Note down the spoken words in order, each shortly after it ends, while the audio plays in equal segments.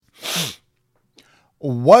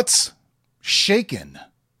What's shaking,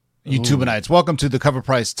 YouTubeites? Welcome to the Cover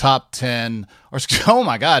Price Top 10. Oh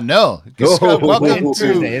my God, no! Welcome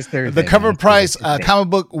to the Cover Price Comic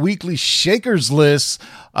Book Weekly Shakers List.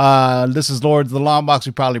 This is Lords of the Long Box.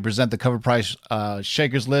 We probably present the Cover Price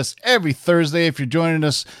Shakers List every Thursday. If you're joining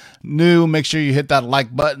us new, make sure you hit that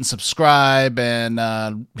like button, subscribe,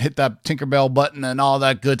 and hit that Tinkerbell button and all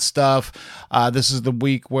that good stuff. This is the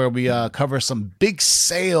week where we cover some big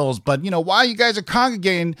sales. But, while you guys are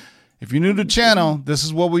congregating, if you're new to the channel, this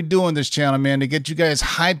is what we do on this channel, man, to get you guys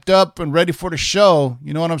hyped up and ready for the show.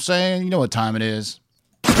 You know what I'm saying? You know what time it is.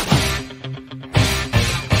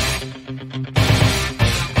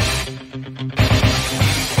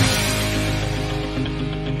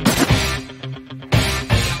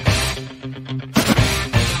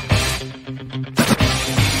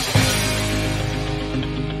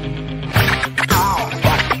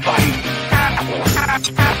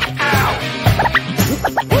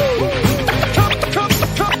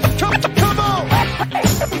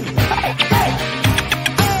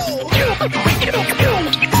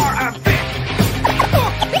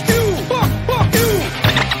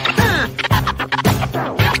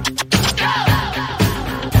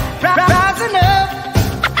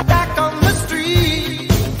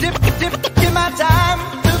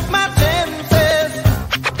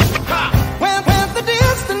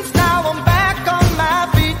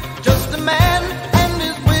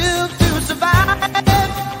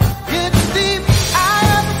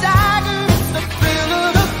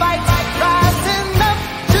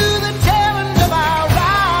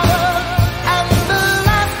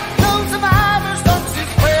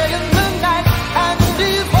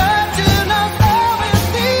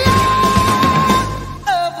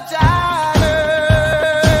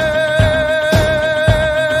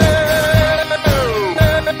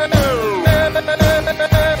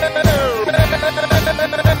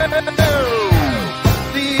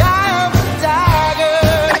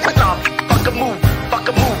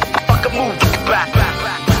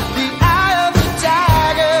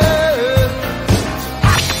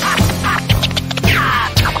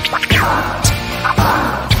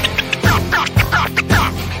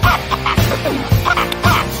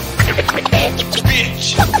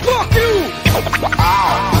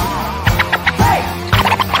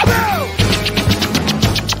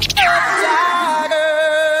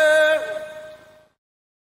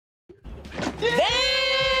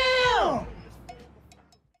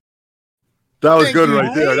 That was good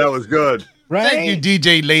right there. That was good. Right? Thank you,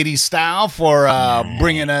 DJ Lady Style, for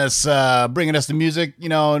bringing us the music.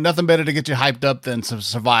 Nothing better to get you hyped up than some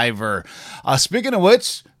Survivor. Speaking of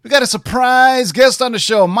which, we got a surprise guest on the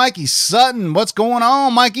show, Mikey Sutton. What's going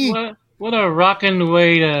on, Mikey? What a rocking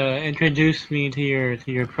way to introduce me to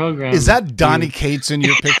your program. Is that Donnie Cates in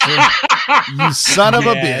your picture? You son of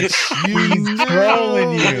a bitch. He's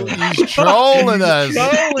trolling you. He's trolling us. He's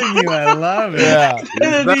trolling you. I love it. Yeah.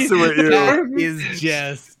 He's messing with you. That is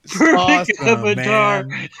just awesome,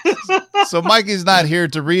 man. So Mikey's not here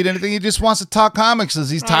to read anything. He just wants to talk comics because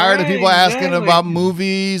he's tired of people asking about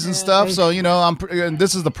movies and stuff. So,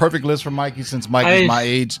 this is the perfect list for Mikey since Mikey's my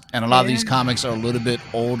age. And a lot of these comics are a little bit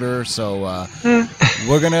older. So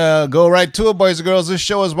we're going to go right to it, boys and girls. This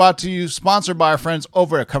show is brought to you, sponsored by our friends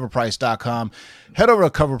over at CoverPrice.com. Head over to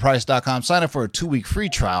CoverPrice.com, sign up for a 2-week free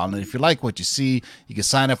trial, and if you like what you see, you can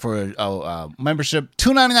sign up for a membership,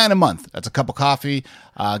 $2.99 a month. That's a cup of coffee,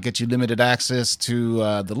 get you limited access to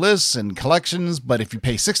the lists and collections, but if you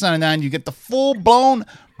pay $6.99, you get the full-blown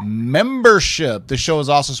membership. This show is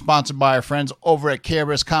also sponsored by our friends over at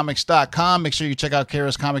KRSComics.com. Make sure you check out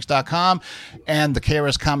KRSComics.com and the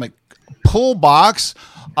KRS Comic Pull Box.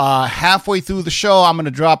 Halfway through the show, I'm going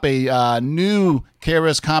to drop a new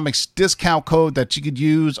KRS Comics discount code that you could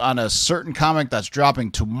use on a certain comic that's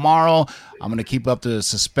dropping tomorrow. I'm going to keep up the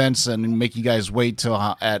suspense and make you guys wait till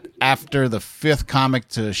after the 5th comic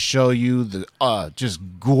to show you the just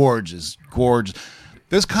gorgeous.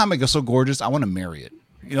 This comic is so gorgeous, I want to marry it.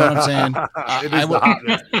 You know what I'm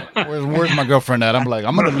saying? Where's my girlfriend at? I'm like,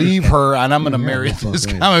 I'm going to leave her and I'm going to marry this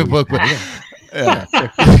comic book. Yeah.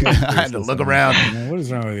 I had to look around. What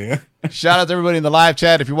is wrong with you? Shout out to everybody in the live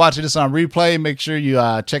chat. If you're watching this on replay, make sure you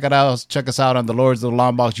check us out on the Lords of the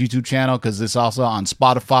Long Box YouTube channel, because it's also on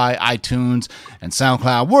Spotify, iTunes, and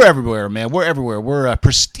SoundCloud. We're everywhere, man. We're everywhere. We're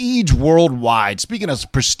prestige worldwide. Speaking of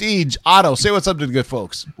prestige, Otto, say what's up to the good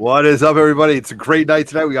folks. What is up, everybody? It's a great night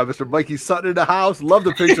tonight. We got Mr. Mikey Sutton in the house. Love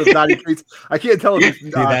the picture of Donnie Cates. I can't tell if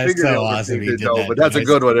he's so awesome. but that's a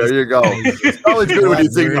good one. There you go. It's always good when you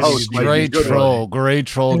sing the host. Great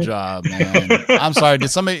troll job, man. I'm sorry. Did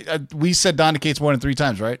somebody? We said Donnie Cates more than 3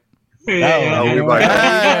 times, right? No, we might.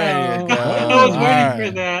 There you go. I was All waiting right.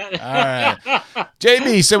 for that. All right.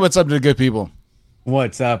 JB, say what's up to the good people.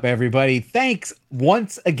 What's up, everybody? Thanks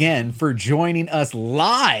once again for joining us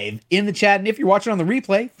live in the chat. And if you're watching on the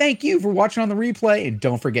replay, thank you for watching on the replay. And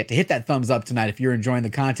don't forget to hit that thumbs up tonight if you're enjoying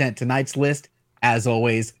the content. Tonight's list, as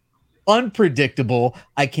always, unpredictable.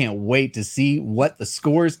 I can't wait to see what the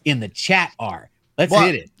scores in the chat are. Let's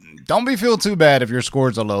hit it. Don't be feel too bad if your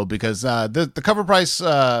scores are low, because the cover price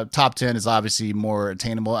top 10 is obviously more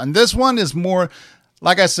attainable. And this one is more,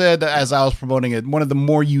 like I said, as I was promoting it, one of the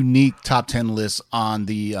more unique top 10 lists on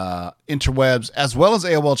the interwebs, as well as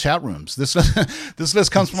AOL chat rooms. This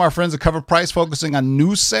list comes from our friends at Cover Price, focusing on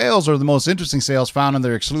new sales or the most interesting sales found on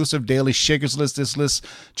their exclusive daily Shakers list. This list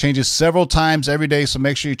changes several times every day, so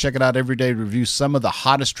make sure you check it out every day to review some of the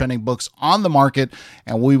hottest trending books on the market,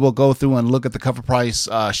 and we will go through and look at the Cover Price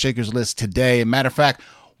Shakers list today. Matter of fact,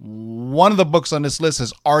 one of the books on this list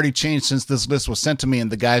has already changed since this list was sent to me,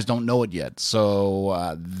 and the guys don't know it yet.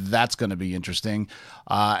 So that's going to be interesting.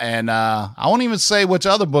 And I won't even say which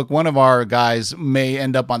other book. One of our guys may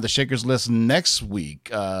end up on the Shakers list next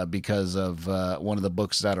week because of one of the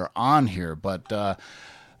books that are on here. But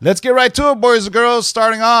let's get right to it, boys and girls.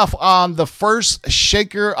 Starting off on the first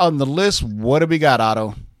Shaker on the list. What do we got,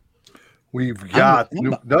 Otto? We've got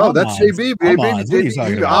that's JB,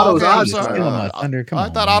 baby. Otto's I'm on. sorry. Come I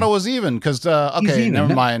on, thought man. Otto was even because okay, even.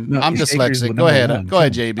 never mind. No, I'm Shakers dyslexic. with Go number ahead, one. go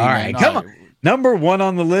ahead, JB. All right, man. come on. Number one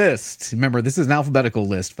on the list. Remember, this is an alphabetical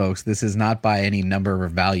list, folks. This is not by any number or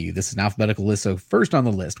value. This is an alphabetical list. So first on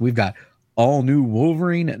the list, we've got All New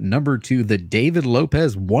Wolverine. Number 2, the David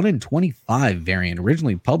Lopez 1 in 25 variant,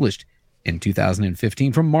 originally published in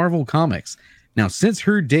 2015 from Marvel Comics. Now, since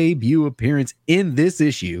her debut appearance in this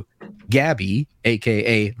issue, Gabby,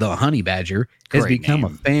 aka the Honey Badger, has Great become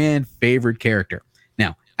name. a fan favorite character.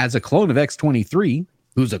 Now, as a clone of X-23,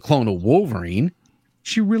 who's a clone of Wolverine,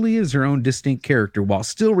 she really is her own distinct character while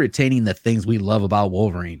still retaining the things we love about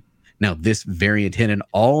Wolverine. Now, this variant hit an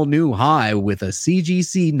all-new high with a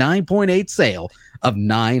CGC 9.8 sale of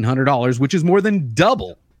 $900, which is more than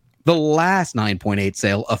double the last 9.8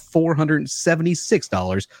 sale of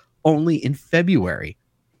 $476 only in February.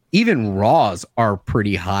 Even Raws are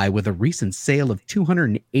pretty high with a recent sale of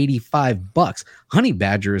 $285. Honey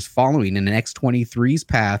Badger is following in an X-23's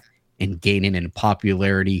path and gaining in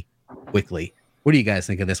popularity quickly. What do you guys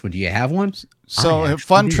think of this one? Do you have one? So,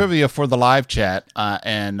 fun trivia for the live chat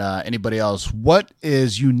and anybody else. What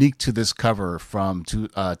is unique to this cover from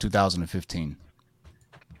 2015?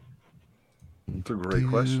 That's a great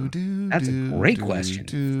question. That's a great question.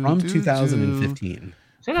 From 2015.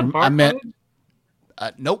 Is that a barcode? I meant,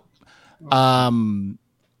 nope.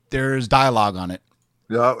 There's dialogue on it.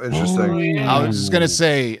 Yeah, interesting. Oh, yeah. I was just gonna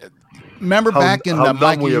say, remember How- back in how the dumb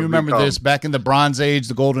Mikey, we you have remember become. this back in the Bronze Age,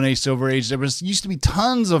 the Golden Age, Silver Age. There used to be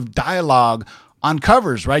tons of dialogue on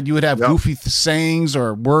covers, right? You would have Yep. goofy sayings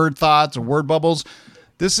or word thoughts or word bubbles.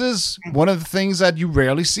 This is one of the things that you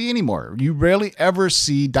rarely see anymore. You rarely ever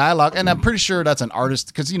see dialogue, and I'm pretty sure that's an artist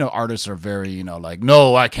because artists are very like,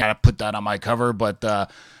 no, I can't put that on my cover, but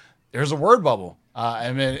there's a word bubble.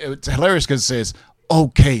 I mean, it's hilarious because it says,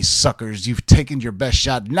 "Okay, suckers, you've taken your best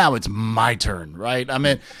shot. Now it's my turn," right? I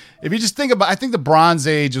mean, if you just think about, I think the Bronze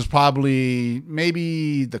Age is probably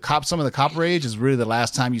maybe some of the Copper Age is really the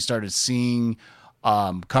last time you started seeing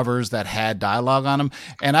covers that had dialogue on them.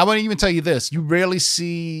 And I wouldn't even tell you this: you rarely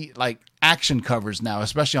see like action covers now,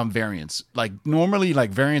 especially on variants. Like normally,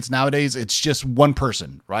 like variants nowadays, it's just one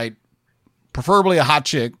person, right? Preferably a hot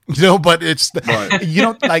chick, but it's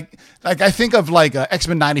Right. like I think of like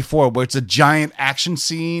X-Men 94 where it's a giant action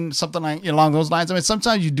scene, something like along those lines. I mean,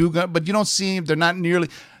 sometimes you do, but you don't see them. They're not nearly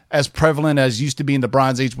as prevalent as used to be in the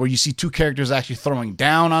Bronze Age where you see two characters actually throwing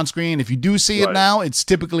down on screen. If you do see it Right. now, it's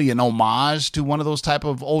typically an homage to one of those type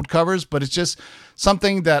of old covers, but it's just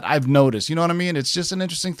something that I've noticed. You know what I mean? It's just an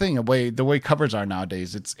interesting thing, the way covers are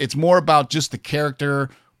nowadays. It's more about just the character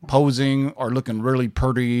posing or looking really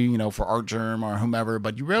pretty, for Art Germ or whomever,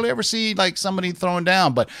 but you rarely ever see like somebody throwing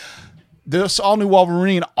down. But this All New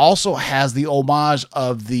Wolverine also has the homage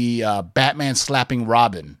of the Batman slapping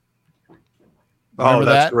Robin. Remember Oh,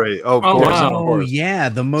 that's that? great. Oh, of Oh, course. wow. Of Oh, course. yeah.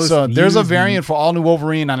 The most. So there's a used- variant for All New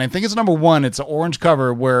Wolverine, and I think it's number 1. It's an orange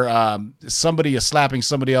cover where somebody is slapping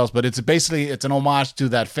somebody else, but it's an homage to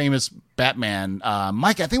that famous Batman.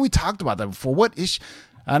 Mike, I think we talked about that before. What issue?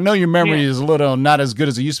 I know your memory is a little not as good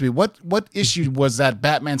as it used to be. What issue was that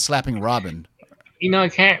Batman slapping Robin? I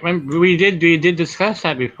can't remember. We did discuss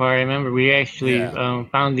that before. I remember we actually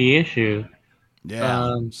found the issue.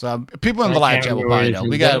 Yeah. So people in the I live can't chat will remember probably what know. it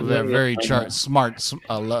We is. got a That- very that- smart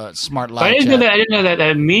But live chat. I didn't know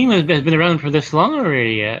that meme has been around for this long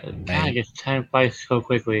already. God, I guess time flies so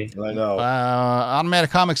quickly. I know. Automatic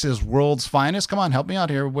Comics is World's Finest. Come on, help me out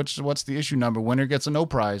here. What's the issue number? Winner gets a no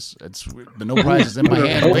prize. It's the no prize is in my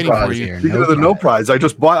hand, No waiting for prize. you. Speaking of the no prize, I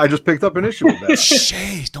just picked up an issue of that.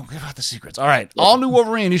 Shays, don't give out the secrets. All right, all new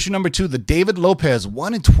Wolverine issue number 2, the David Lopez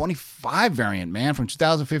 1/25 variant, man, from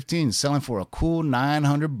 2015, selling for a cool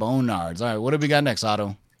 900 bone yards. All right, what do we got next,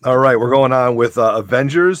 Otto? All right, we're going on with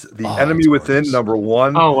Avengers: The Enemy it's Within, gorgeous. number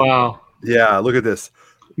 1. Oh wow, Yeah, look at this.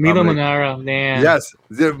 Milo Like- Manara, man. Yes,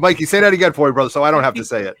 Mikey, say that again for me, brother, so I don't have to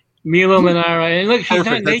say it. Milo Manara, and look, she's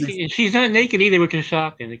Perfect, not that's naked. She's not naked either, which is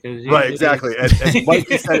shocking because Right, exactly. And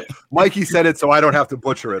Mikey said it, so I don't have to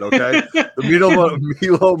butcher it. Okay, the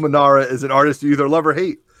Milo Manara is an artist you either love or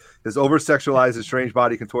hate. His over-sexualized and strange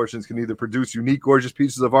body contortions can either produce unique, gorgeous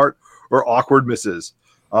pieces of art or awkward misses.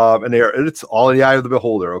 And it's all in the eye of the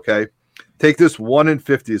beholder. Okay, take this 1 in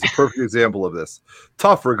 50 as a perfect example of this.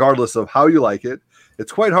 Tough, regardless of how you like it.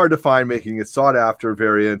 It's quite hard to find, making it sought-after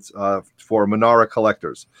variants for Manara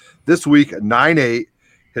collectors. This week, 9/8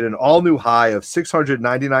 hit an all-new high of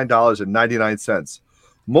 $699.99.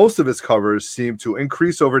 Most of its covers seem to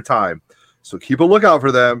increase over time, so keep a lookout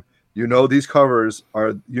for them. You know these covers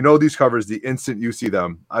the instant you see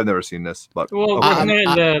them. I've never seen this, but Well, wasn't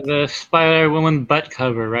it the Spider-Woman butt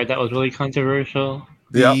cover, right? That was really controversial.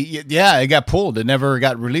 Yeah, it got pulled. It never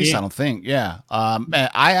got released, Yeah. I don't think. Yeah.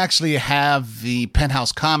 I actually have the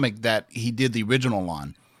Penthouse comic that he did the original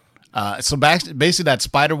on. So basically that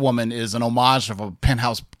Spider-Woman is an homage of a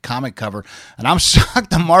Penthouse comic cover. And I'm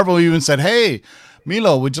shocked that Marvel even said, hey,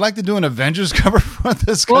 Milo, would you like to do an Avengers cover for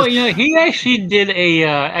this? Well, he actually did a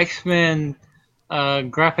X-Men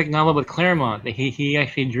graphic novel with Claremont. He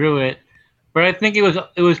actually drew it, but I think it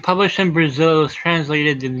was published in Brazil. It was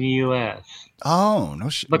translated in the U.S. Oh, no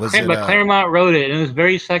shit. But Claremont wrote it, and it was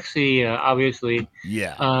very sexy, obviously.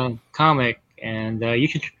 Yeah. Comic, and you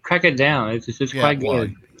should track it down. It's quite good. Well,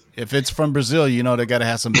 if it's from Brazil, they got to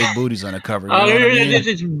have some big booties on the cover. You know what I mean?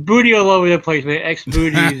 It's booty all over the place, man.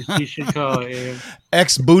 Ex-booties, you should call it. Yeah.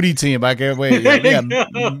 Ex-booty team. I can't wait. Yeah.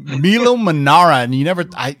 Milo Manara.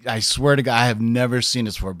 And I swear to God, I have never seen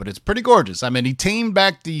this before, but it's pretty gorgeous. I mean, he tamed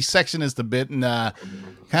back the sectionist a bit and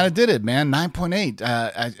kind of did it, man. 9.8.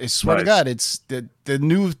 I swear to God, it's the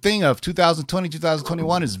new thing of 2020,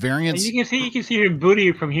 2021 is variants. You can see her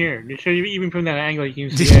booty from here. Even from that angle, you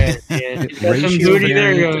can see that. Yeah, she's got some booty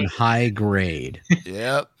there. And high grade.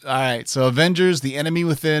 Yep. All right. So Avengers: The Enemy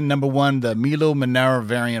Within, number 1, the Milo Manara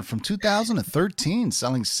variant from 2013,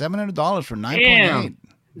 selling $700 for 9.8.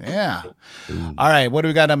 Yeah. All right. What do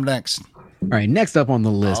we got up next? All right, next up on the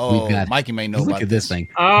list, we've got Mikey may know look about at this thing.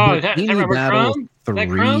 Oh, is that Bikini Robert Battle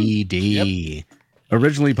Crumb? 3D.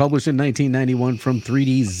 Originally published in 1991 from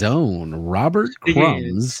 3D Zone. Robert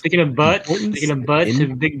Crumbs. Speaking of butts importance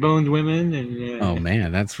and big boned women. And, Oh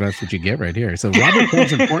man, that's what you get right here. So Robert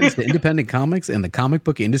Crumbs' importance to independent comics and the comic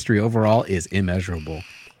book industry overall is immeasurable.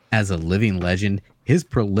 As a living legend, his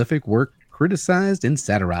prolific work criticized and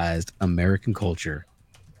satirized American culture.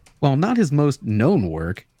 While not his most known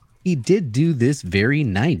work, he did do this very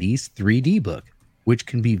 90s 3D book, which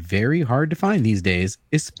can be very hard to find these days,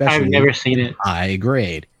 especially I've never seen it. high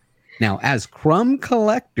grade. Now, as Crumb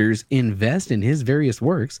collectors invest in his various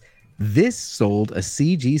works, this sold a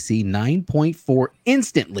CGC 9.4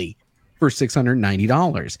 instantly for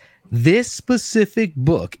 $690. This specific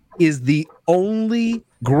book is the only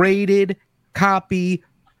graded copy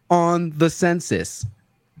on the census.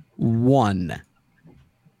 1.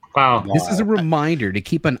 Wow. This is a reminder to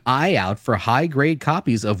keep an eye out for high-grade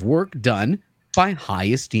copies of work done by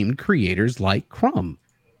high-esteemed creators like Crumb.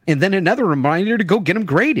 And then another reminder to go get them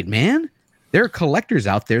graded, man. There are collectors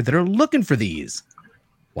out there that are looking for these.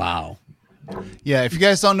 Wow. Yeah, if you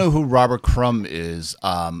guys don't know who Robert Crumb is,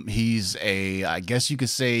 he's I guess you could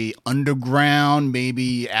say underground,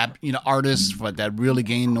 maybe artist that really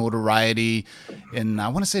gained notoriety in, I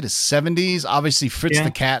want to say, the 70s. Obviously, Fritz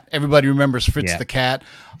the Cat. Everybody remembers Fritz the Cat.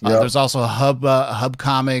 There's also Hub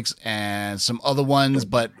Comics and some other ones,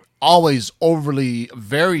 but always overly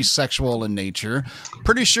very sexual in nature.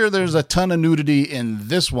 Pretty sure there's a ton of nudity in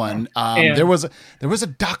this one. There was a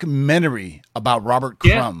documentary about Robert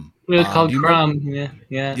Crumb. It was called Crumb.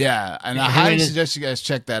 Yeah. And I highly suggest you guys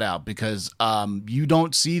check that out because you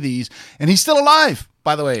don't see these. And he's still alive,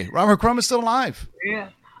 by the way. Robert Crumb is still alive. Yeah.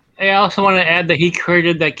 I also want to add that he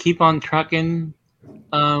created that Keep on Truckin'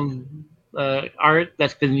 art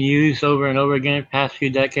that's been used over and over again in the past few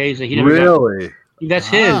decades. That he never Really? That's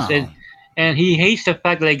his. And he hates the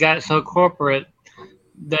fact that they got so corporate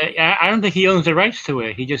I don't think he owns the rights to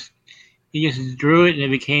it. He just drew it and it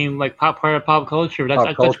became like part of pop culture.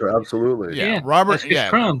 Pop culture, absolutely. Yeah, Robert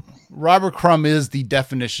Crumb. Robert Crumb is the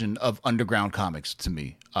definition of underground comics to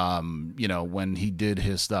me. When he did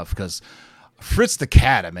his stuff, because Fritz the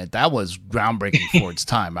Cat, I mean, that was groundbreaking for its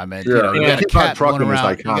time. I mean, you got a cat going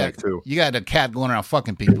around. You got a cat going around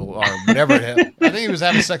fucking people or whatever. I think he was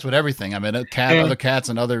having sex with everything. I mean, a cat, other cats,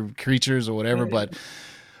 and other creatures or whatever. But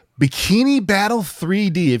Bikini Battle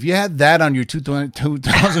 3D, if you had that on your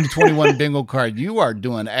 2021 bingo card, you are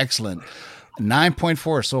doing excellent.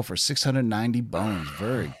 9.4 sold for 690 bones.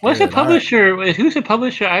 Very good. What's the publisher? Right. Who's the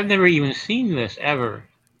publisher? I've never even seen this ever.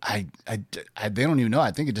 They don't even know. I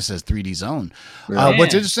think it just says 3D Zone.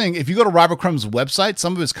 What's interesting, if you go to Robert Crumb's website,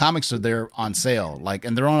 some of his comics are there on sale,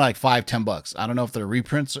 and they're only like $5-10. I don't know if they're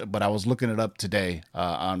reprints, but I was looking it up today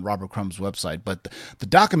on Robert Crumb's website. But the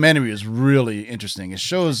documentary is really interesting. It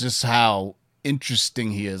shows just how interesting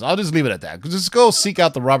he is. I'll just leave it at that. Just go seek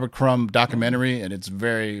out the Robert Crumb documentary, and it's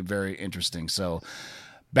very, very interesting. So,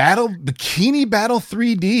 Bikini Battle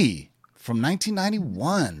 3D. From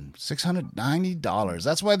 1991, $690.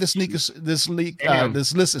 That's why this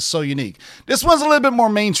list is so unique. This one's a little bit more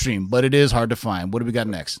mainstream, but it is hard to find. What do we got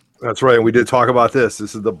next? That's right. We did talk about this.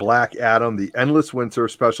 This is the Black Adam, the Endless Winter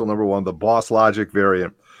Special #1, the Boss Logic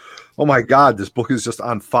variant. Oh my God, this book is just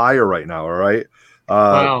on fire right now. All right.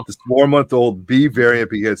 Wow. This 4-month-old B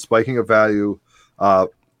variant began spiking in value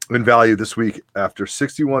this week after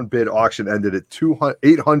 61 bid auction ended at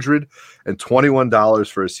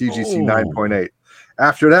 $821 for a CGC 9.8.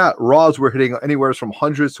 After that, raws were hitting anywhere from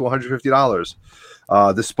 $100 to $150.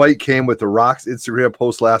 The spike came with The Rock's Instagram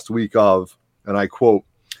post last week of, and I quote,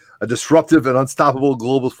 "a disruptive and unstoppable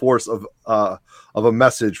global force of a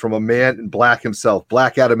message from a man in black himself.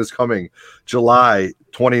 Black Adam is coming, July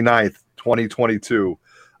 29th, 2022.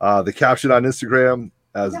 The caption on Instagram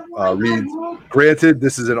reads, "Granted,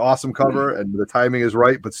 this is an awesome cover and the timing is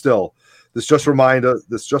right, but still, this just reminds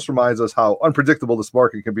us how unpredictable this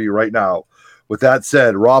market can be right now. With that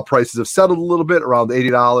said, raw prices have settled a little bit around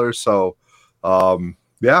 $80. So,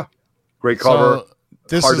 great cover.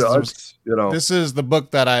 So this is the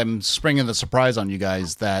book that I'm springing the surprise on you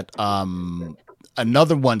guys. That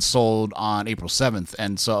another one sold on April 7th,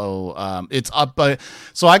 and so it's up.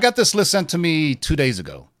 So I got this list sent to me 2 days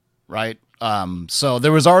ago, right? So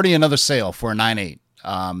there was already another sale for a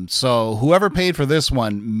 9.8. So whoever paid for this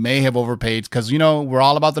one may have overpaid because, we're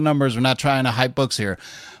all about the numbers. We're not trying to hype books here,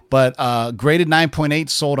 but graded 9.8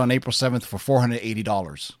 sold on April 7th for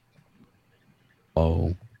 $480.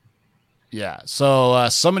 Oh, yeah. So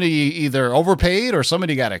somebody either overpaid or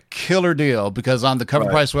somebody got a killer deal because on the Cover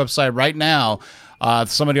Price website right now,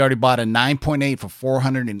 somebody already bought a 9.8 for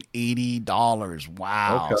 $480.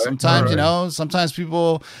 Wow. Okay. Sometimes, sometimes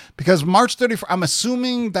people, because March 31st, I'm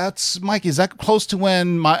assuming that's, Mike, is that close to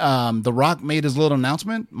when The Rock made his little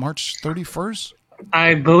announcement? March 31st?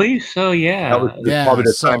 I believe so, yeah. That was probably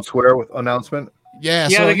the Times Square announcement. Yeah.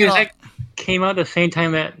 Yeah, so, because that came out the same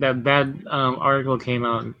time that bad article came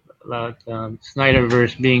out about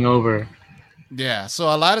Snyderverse being over. Yeah,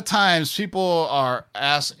 so a lot of times people are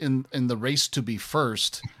asked in the race to be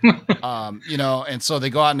first, and so they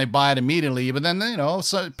go out and they buy it immediately. But then,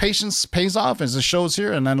 so patience pays off as it shows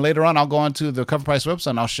here. And then later on, I'll go onto the Cover Price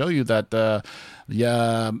website and I'll show you that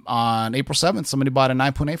on April 7th, somebody bought a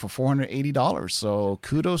 9.8 for $480. So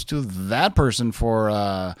kudos to that person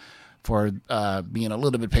for being a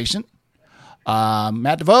little bit patient.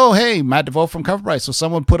 Matt DeVoe from Cover Price. So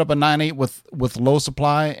someone put up a 9.8 with low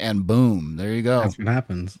supply, and boom, there you go. That's what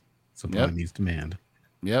happens. Supply meets demand.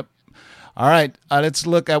 Yep. All right, let's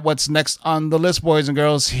look at what's next on the list, boys and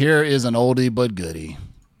girls. Here is an oldie but goodie.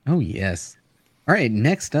 Oh yes. All right,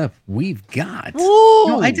 next up we've got.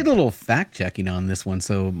 I did a little fact checking on this one,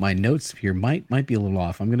 so my notes here might be a little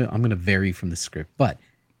off. I'm gonna vary from the script, but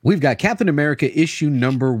we've got Captain America issue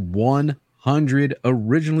number 100,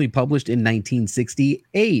 originally published in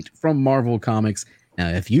 1968 from Marvel Comics. Now,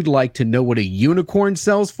 if you'd like to know what a unicorn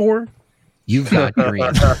sells for, you've got your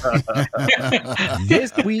answer.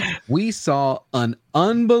 This week, we saw an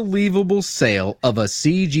unbelievable sale of a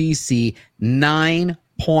CGC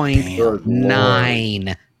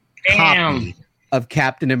 9.9 copy of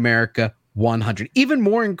Captain America 100. Even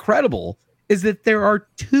more incredible is that there are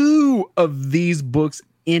 2 of these books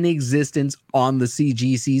in existence on the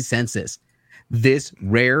CGC census. This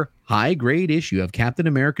rare high-grade issue of Captain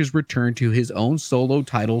America's return to his own solo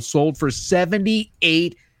title sold for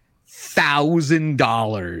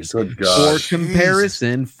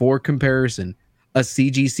 $78,000. For comparison, a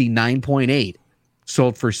CGC 9.8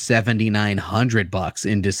 sold for $7,900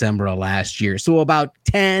 in December of last year. So about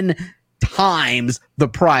 10 times the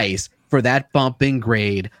price for that bump in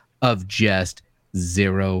grade of just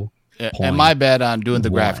 0. And my bad on doing the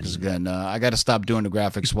graphics again. I got to stop doing the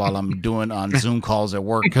graphics while I'm doing on Zoom calls at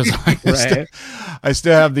work because I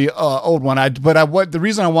still have the old one. The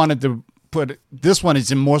reason I wanted to put this one is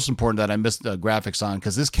the most important that I missed the graphics on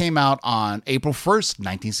because this came out on April 1st,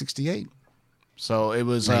 1968. So it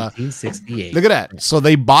was 1968. Look at that. So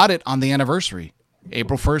they bought it on the anniversary.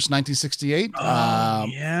 April 1st, 1968.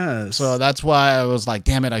 Yes. So that's why I was like,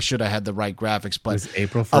 damn it, I should have had the right graphics. But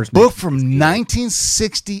April 1st, a book from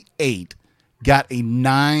 1968 got a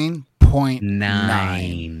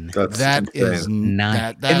 9.9. That is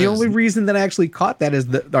 9. And the only reason that I actually caught that is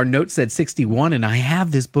that our note said 61, and I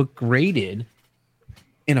have this book graded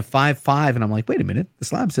in a 5.5, and I'm like, wait a minute, the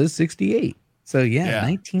slab says 68. So yeah,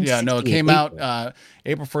 1968. Yeah, no, it came out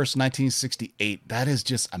April 1st, 1968. That is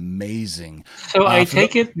just amazing. So I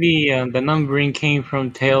take it the numbering came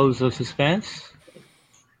from Tales of Suspense?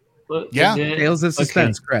 Yeah, Tales of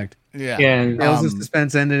Suspense, correct. Yeah. Tales of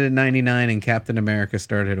Suspense ended at 99 and Captain America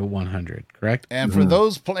started at 100, correct? And for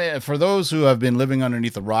those who have been living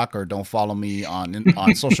underneath a rock or don't follow me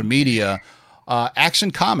on social media,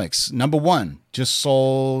 Action Comics #1 just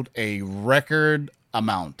sold a record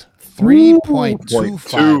amount.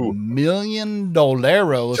 $3.25 million.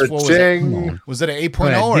 Was it an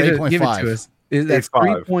 8.0 or 8.5? Give it to us. That's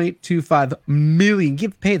 3.25 million.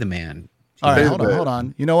 Pay the man. All right, hold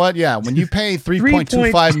on. You know what? Yeah, when you pay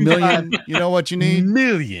 3.25 million, you know what you need?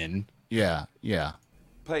 Million. Yeah.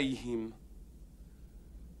 Pay him.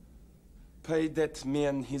 Pay that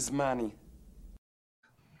man his money.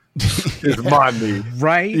 His money.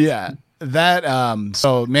 Right? Yeah. That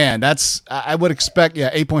so man, that's I would expect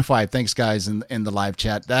 8.5. Thanks guys in the live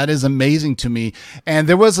chat. That is amazing to me. And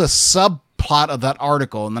there was a subplot of that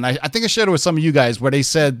article, and then I think I shared it with some of you guys where they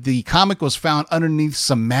said the comic was found underneath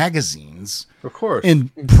some magazines, of course, in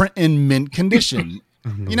print in mint condition.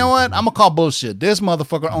 You know what? I'm gonna call bullshit. This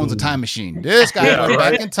motherfucker owns a time machine. This guy went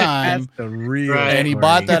back in time. That's the real and he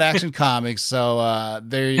bought that Action Comics. So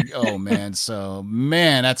there you go, man. So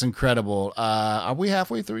man, that's incredible. Are we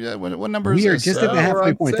halfway through yet? What number is this? We are just at the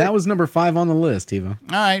halfway point. That was number 5 on the list, Eva.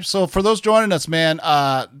 All right. So for those joining us, man,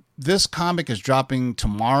 this comic is dropping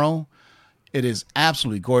tomorrow. It is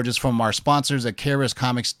absolutely gorgeous from our sponsors at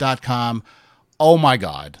KRSComics.com. Oh my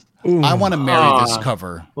God. Ooh. I want to marry this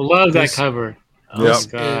cover. Love that cover. Oh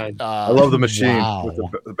God. I love the machine with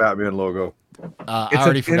the Batman logo. It's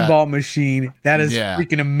a pinball machine. That is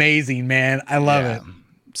freaking amazing, man. I love it.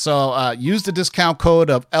 So use the discount code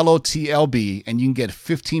of LOTLB and you can get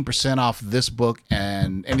 15% off this book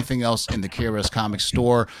and anything else in the KRS Comics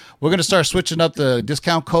store. We're going to start switching up the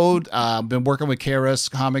discount code. I've been working with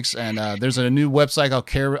KRS Comics, and there's a new website called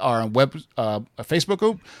a Facebook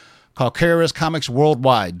group called KRS Comics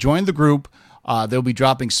Worldwide. Join the group. They'll be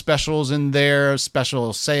dropping specials in there,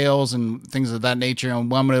 special sales and things of that nature.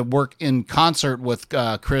 And I'm going to work in concert with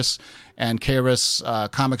Chris and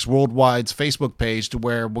KRS Comics Worldwide's Facebook page to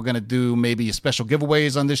where we're going to do maybe special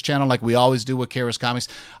giveaways on this channel like we always do with KRS Comics.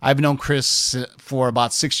 I've known Chris for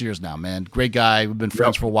about 6 years now, man. Great guy. We've been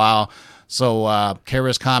friends for a while. So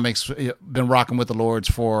KRS Comics been rocking with the Lords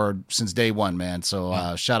since day one, man.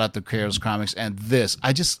 So shout out to KRS Comics. And this,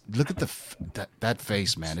 I just look at that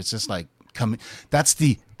face, man. It's just like, that's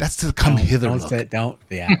the come hither look.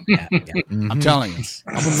 Mm-hmm. I'm telling you,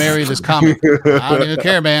 I'm gonna marry this comic. I don't even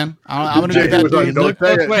care, man. I'm gonna be that dude.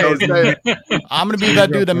 I'm gonna be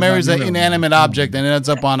that dude that marries an inanimate object and ends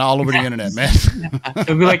up all over the internet, man.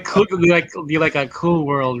 It'll be like cool. It'll be like a cool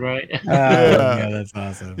world, right? Yeah, that's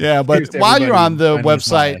awesome. Yeah, but while you're on the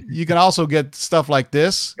website, you can also get stuff like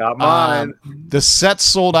this. Got mine. The set's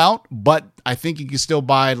sold out, but I think you can still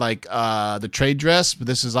buy like the trade dress. But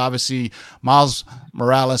this is obviously Miles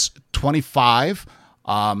Morales 25.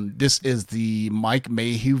 This is the Mike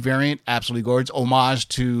Mayhew variant, absolutely gorgeous. Homage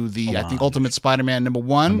to the I think Ultimate Spider-Man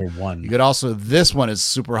 #1. You could also, this one is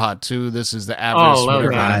super hot too. This is the Avarice,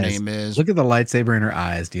 whatever her name is. Look at the lightsaber in her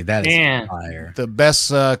eyes, dude. That is fire. The best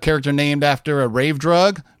character named after a rave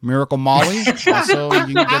drug, Miracle Molly. Also,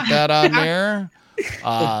 you can get that on there.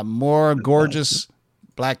 More gorgeous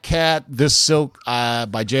Black Cat, This Silk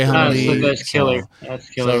by Jay Lee. That's killer. That's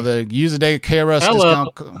killer. So use the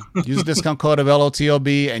KRS discount code of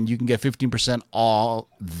LOTLB and you can get 15% all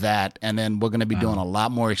that. And then we're going to be doing a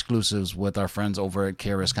lot more exclusives with our friends over at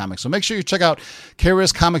KRS Comics. So make sure you check out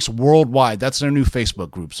KRS Comics Worldwide. That's their new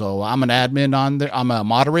Facebook group. So I'm an admin on there. I'm a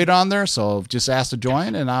moderator on there. So just ask to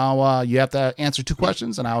join and you have to answer 2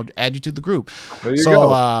 questions and I'll add you to the group. There you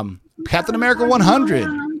go. Captain America 100.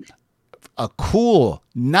 A cool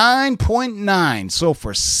 9.9. So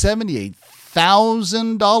for 78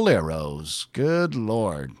 $1,000. Good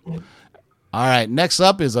Lord. All right. Next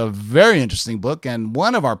up is a very interesting book, and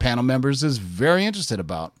one of our panel members is very interested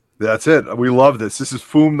about. That's it. We love this. This is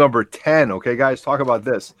Foom number 10. Okay, guys, talk about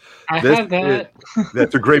this. I have that.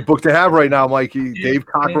 That's a great book to have right now, Mikey. Dave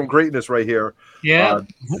Cockrum greatness right here. Yeah.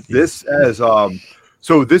 This is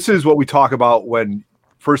what we talk about when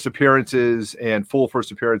first appearances and full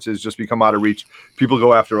first appearances just become out of reach. People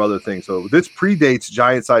go after other things. So this predates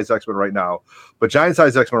Giant Size X-Men right now, but Giant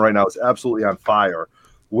Size X-Men right now is absolutely on fire.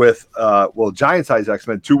 With Giant Size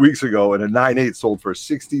X-Men 2 weeks ago and a 9/8 sold for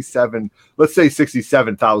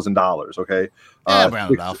 $67,000. Okay,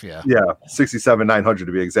 round it off, yeah, $67,900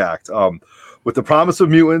 to be exact. With the promise of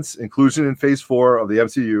mutants inclusion in Phase 4 of the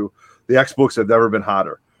MCU, the X books have never been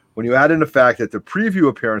hotter. When you add in the fact that the preview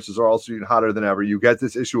appearances are also even hotter than ever, you get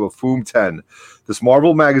this issue of Foom 10. This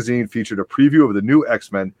Marvel magazine featured a preview of the new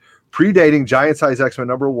X-Men, predating Giant Size X-Men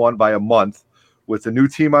number 1 by a month, with the new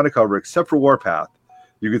team on the cover, except for Warpath.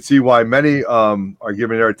 You can see why many are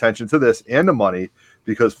giving their attention to this and the money,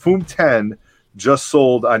 because Foom 10 just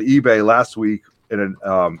sold on eBay last week in an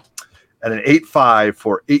 8.5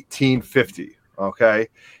 for $18.50. Okay,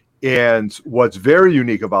 and what's very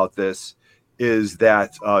unique about this is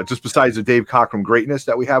that just besides the Dave Cockrum greatness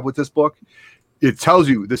that we have with this book, it tells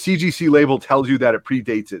you, the CGC label tells you that it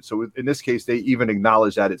predates it. So in this case, they even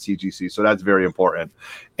acknowledge that it's CGC. So that's very important.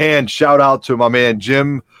 And shout out to my man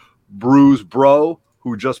Jim Bruce Bro,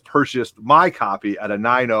 who just purchased my copy at a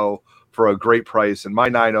 9.0 for a great price. And my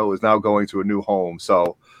 9.0 is now going to a new home.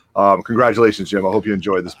 So congratulations, Jim. I hope you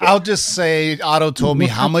enjoyed this book. I'll just say Otto told me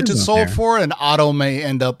how much it sold for, and Otto may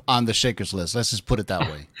end up on the Shakers list. Let's just put it that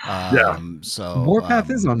way. So Warpath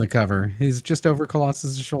is on the cover. He's just over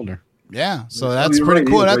Colossus' shoulder. Yeah, so that's pretty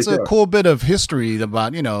cool. That's a cool bit of history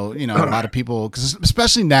about, a lot of people, because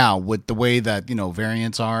especially now with the way that,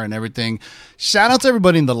 variants are and everything. Shout out to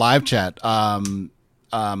everybody in the live chat.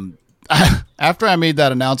 After I made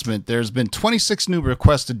that announcement, there's been 26 new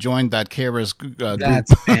requests to join that KRS group.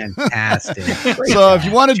 That's fantastic. So if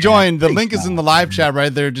you want to join, the link is in the live chat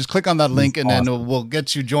right there. Just click on that link, and then we'll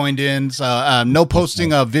get you joined in. So no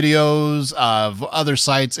posting of videos of other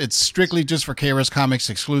sites. It's strictly just for KRS Comics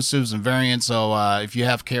exclusives and variants. So if you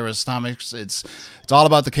have KRS Comics, it's all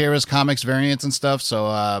about the KRS Comics variants and stuff.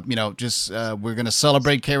 So we're gonna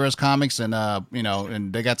celebrate KRS Comics, and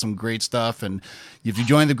and they got some great stuff. And if you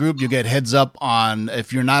join the group, you get heads up on,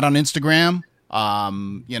 if you're not on Instagram,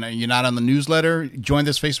 you're not on the newsletter, join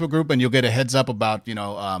this Facebook group, and you'll get a heads up about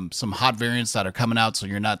some hot variants that are coming out, so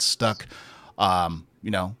you're not stuck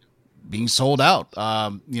being sold out.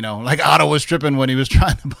 Like Otto was tripping when he was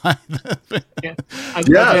trying to buy the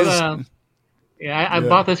I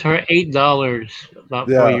bought this for $8 about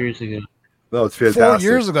 4 years ago. No, it's fantastic. 4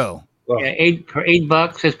 years ago. Yeah,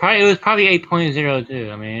 $8. It was probably 8.0 too.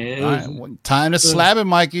 I mean, it was time to slab it,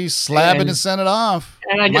 Mikey. Slab it and send it off.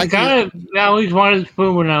 And I always wanted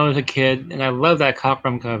Foom when I was a kid, and I love that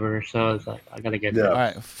Cockrum cover. So I was like, I gotta get that. All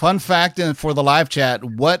right. Fun fact, and for the live chat,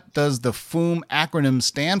 what does the Foom acronym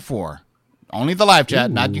stand for? Only the live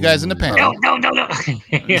chat, not you guys in the panel. No.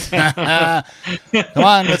 Come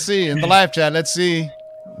on, let's see. In the live chat, let's see.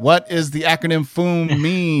 What is the acronym Foom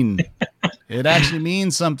mean? It actually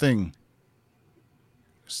means something.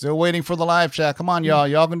 Still waiting for the live chat. Come on, y'all.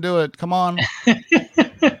 Y'all can do it. Come on.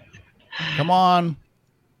 Come on.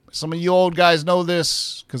 Some of you old guys know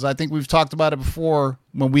this, because I think we've talked about it before.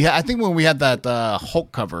 When we had that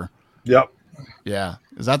Hulk cover. Yep. Yeah,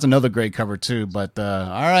 because that's another great cover too. But all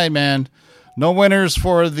right, man. No winners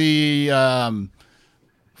for the Giant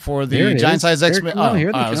Size X-Men.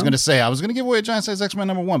 I was going to give away Giant Size X-Men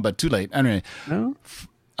number 1, but too late. Anyway, No?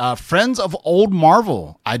 Friends of Old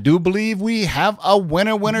Marvel. I do believe we have a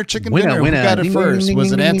winner chicken dinner. Who got it first?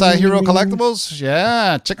 Was it Anti-Hero Collectibles?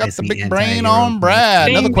 Yeah. Check out the Big Brain on Brad.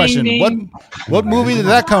 Another question. What movie did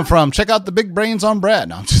that come from? Check out the Big Brains on Brad.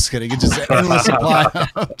 No, I'm just kidding. It's just an endless supply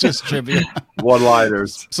of just trivia.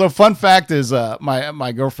 One-liners. So fun fact is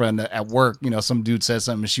my girlfriend at work, some dude said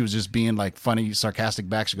something, and she was just being like funny, sarcastic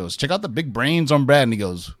back. She goes, check out the Big Brains on Brad. And he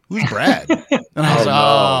goes, who's Brad? And I was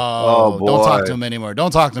like, don't talk to him anymore. Don't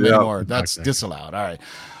talk to him anymore. That's disallowed. All right.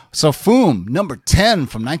 So Foom, number 10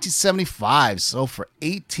 from 1975. So for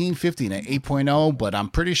 $18.50 and an 8.0, but I'm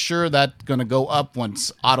pretty sure that's going to go up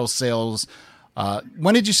once Otto sales.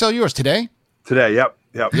 When did you sell yours? Today? Today, yep.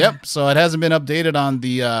 So it hasn't been updated on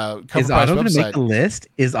the cover Is price Otto going to website. make a list?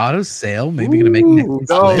 Is Otto's sale maybe going to make next week's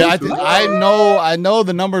no. list? Yeah, I know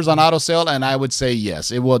the numbers on auto sale, and I would say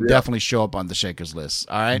yes, it will definitely show up on the Shakers list.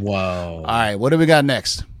 All right. Whoa. All right. What do we got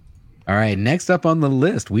next? All right. Next up on the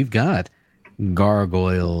list, we've got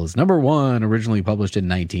Gargoyles, number 1, originally published in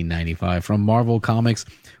 1995 from Marvel Comics,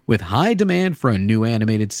 with high demand for a new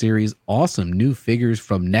animated series, awesome new figures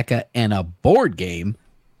from NECA, and a board game.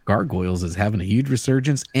 Gargoyles is having a huge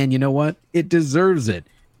resurgence, and you know what? It deserves it.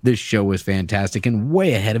 This show is fantastic and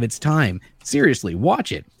way ahead of its time. Seriously,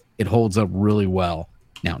 watch it. It holds up really well.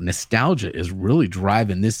 Now, nostalgia is really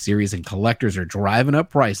driving this series, and collectors are driving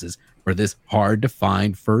up prices for this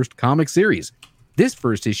hard-to-find first comic series. This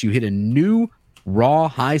first issue hit a new raw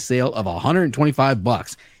high sale of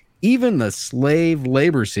 $125. Even the slave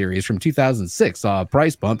labor series from 2006 saw a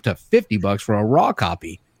price bump to $50 for a raw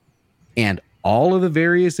copy. And all of the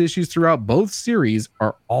various issues throughout both series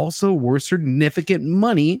are also worth significant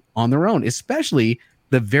money on their own, especially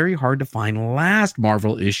the very hard to find last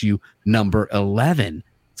Marvel issue, number 11.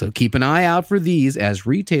 So keep an eye out for these, as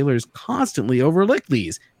retailers constantly overlook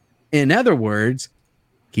these. In other words,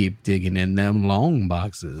 keep digging in them long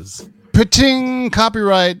boxes. Pitching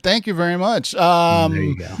copyright. Thank you very much. There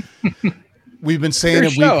you go. We've been saying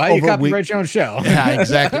it. How you copyright your own show? Yeah,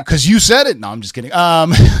 exactly. Because you said it. No, I'm just kidding.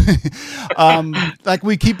 Like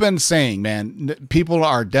we keep on saying, man, people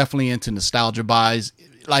are definitely into nostalgia buys.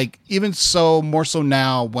 Like even so, more so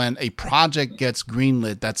now when a project gets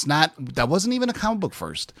greenlit, that wasn't even a comic book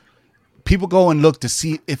first. People go and look to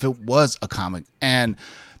see if it was a comic. And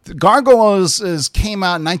the Gargoyles came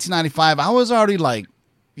out in 1995. I was already like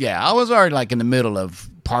in the middle of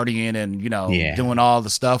partying and doing all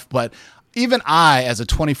the stuff, but even I, as a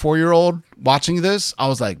 24-year-old watching this, I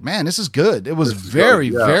was like, man, this is good. It was very,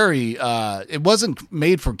 it wasn't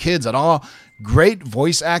made for kids at all. Great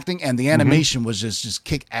voice acting, and the animation was just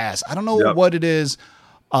kick ass. I don't know what it is.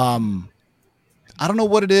 I don't know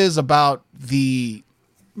what it is about the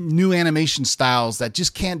new animation styles that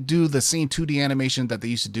just can't do the same 2D animation that they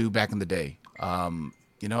used to do back in the day.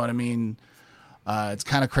 You know what I mean? It's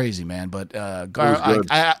kind of crazy, man. But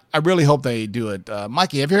I really hope they do it.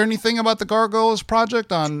 Mikey, have you heard anything about the Gargoyles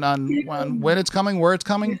project on when it's coming, where it's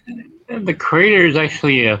coming? The creator is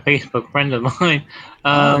actually a Facebook friend of mine.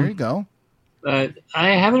 There you go. But I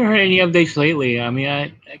haven't heard any updates lately. I mean,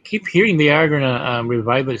 I keep hearing they are going to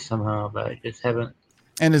revive it somehow, but I just haven't.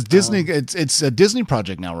 And it's Disney. It's a Disney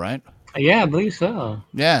project now, right? Yeah, I believe so.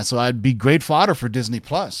 Yeah, so I'd be great fodder for Disney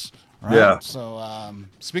Plus. Right? Yeah. So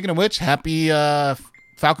speaking of which, happy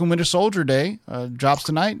Falcon Winter Soldier Day drops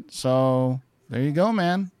tonight. So there you go,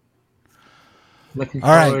 man. Looking All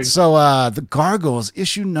forward. right, so the Gargoyles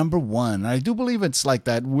issue number 1. I do believe it's like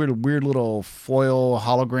that weird little foil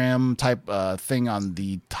hologram type thing on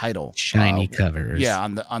the title, shiny covers. Yeah,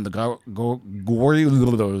 on the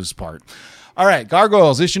Gargoyles part. All right,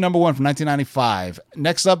 Gargoyles issue number 1 from 1995.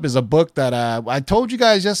 Next up is a book that I told you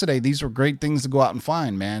guys yesterday. These were great things to go out and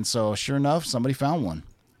find, man. So sure enough, somebody found one.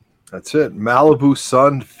 That's it. Malibu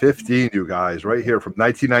Sun 15, you guys, right here from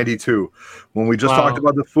 1992. When we just talked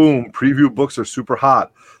about the Foom, preview books are super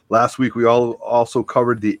hot. Last week, we also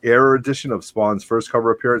covered the Error edition of Spawn's first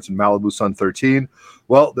cover appearance in Malibu Sun 13.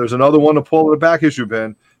 Well, there's another one to pull in the back issue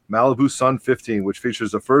bin, Malibu Sun 15, which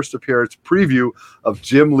features the first appearance preview of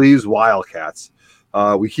Jim Lee's Wildcats.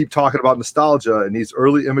 We keep talking about nostalgia, and these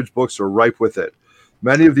early Image books are ripe with it.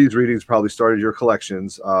 Many of these readings probably started your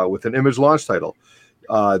collections with an Image launch title.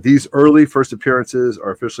 These early first appearances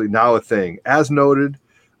are officially now a thing. As noted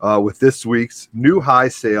with this week's new high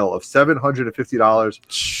sale of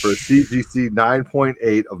 $750 for a CGC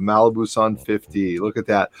 9.8 of Malibu Sun 50. Look at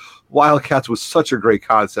that. Wildcats was such a great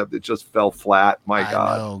concept. It just fell flat. My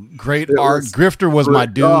God. Know. Great art. Grifter was my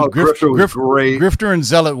dude. Grifter was great. Grifter and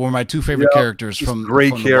Zealot were my two favorite characters from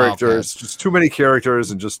great from characters. Just too many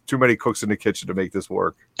characters and just too many cooks in the kitchen to make this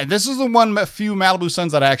work. And this is the few Malibu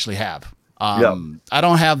Suns that I actually have. I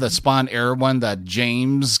don't have the Spawn Era one that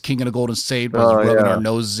James, King of the Golden State, was rubbing our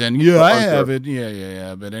noses in. Yeah, I have it.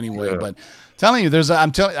 Yeah. But anyway, but telling you,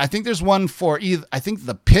 I think there's one for either. I think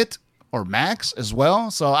the Pit or Max as well.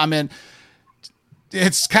 So I mean,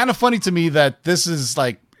 it's kind of funny to me that this is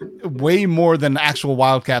like way more than actual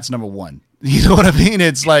Wildcats number 1. You know what I mean?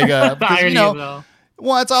 It's like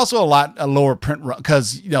well, it's also a lower print run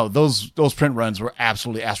because those print runs were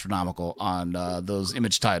absolutely astronomical on those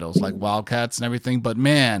Image titles like Wildcats and everything. But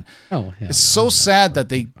man, it's so sad that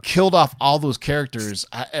they killed off all those characters.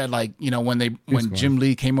 When Jim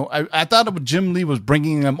Lee came over, I thought Jim Lee was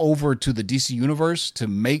bringing them over to the DC universe to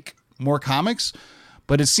make more comics.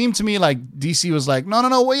 But it seemed to me like DC was like, no,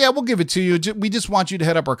 well, yeah, we'll give it to you. We just want you to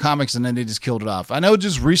head up our comics, and then they just killed it off. I know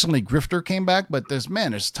just recently Grifter came back, but there's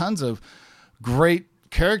tons of great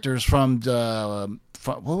characters from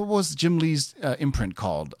what was Jim Lee's imprint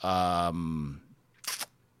called? Wildstorm.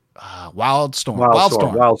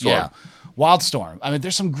 Wildstorm. I mean,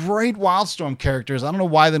 there's some great Wildstorm characters. I don't know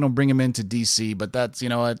why they don't bring him into DC, but that's, you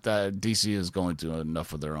know what, DC is going to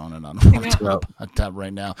enough of their own, and I don't want to talk about that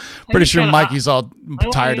right now. Pretty sure Mikey's all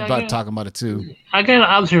tired about talking about it too. I got an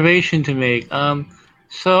observation to make.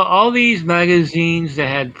 So all these magazines that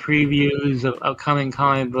had previews of upcoming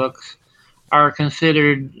comic books are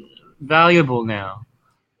considered valuable now.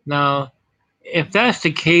 Now, if that's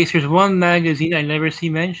the case, there's one magazine I never see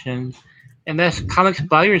mentioned, and that's Comics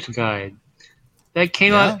Buyer's Guide. That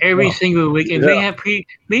came out every single week, and may have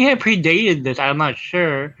predated this. I'm not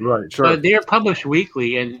sure. Right, sure. But they are published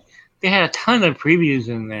weekly, and they had a ton of previews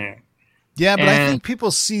in there. Yeah, but I think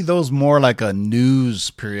people see those more like a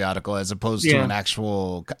news periodical as opposed to an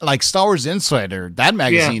actual, like Star Wars Insider. That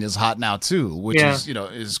magazine is hot now too, which is, you know,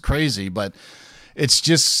 is crazy. But it's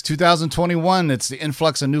just 2021. It's the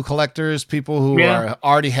influx of new collectors, people who are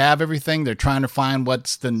already have everything. They're trying to find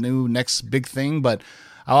what's the new next big thing, but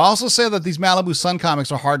I'll also say that these Malibu Sun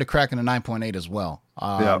comics are hard to crack in a 9.8 as well.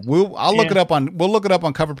 We'll look it up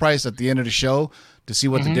on Cover Price at the end of the show to see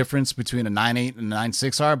what the difference between a 9.8 and a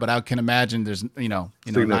 9.6 are. But I can imagine there's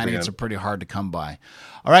 9.8s are pretty hard to come by.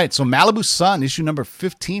 All right, so Malibu Sun issue number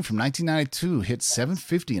 15 from 1992 hit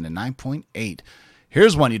 750 in a 9.8.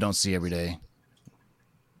 Here's one you don't see every day.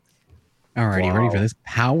 All right, you ready for this?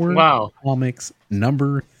 Power Comics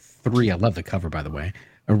number 3. I love the cover, by the way.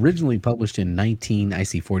 Originally published in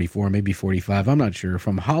 44, maybe 45, I'm not sure,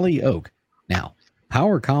 from Holly Oak. Now,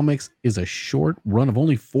 Power Comics is a short run of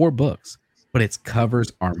only 4 books, but its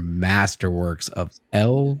covers are masterworks of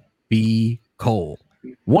L.B. Cole,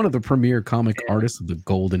 one of the premier comic artists of the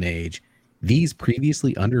Golden Age. These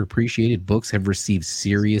previously underappreciated books have received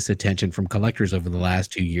serious attention from collectors over the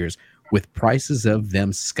last 2 years, with prices of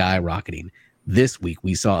them skyrocketing. This week,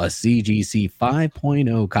 we saw a CGC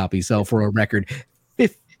 5.0 copy sell for a record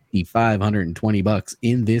 $520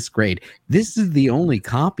 in this grade. This is the only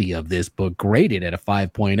copy of this book graded at a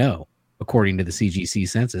 5.0, according to the CGC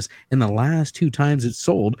census. And the last 2 times it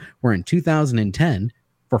sold were in 2010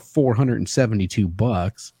 for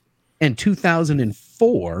 $472 and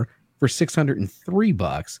 2004 for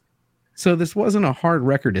 $603. So this wasn't a hard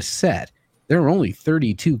record to set. There are only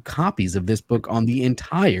 32 copies of this book on the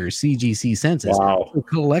entire CGC census. Wow. So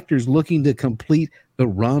collectors looking to complete the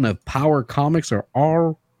run of Power Comics are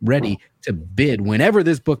all ready to bid whenever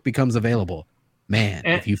this book becomes available. Man,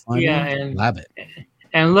 if you find it, grab it.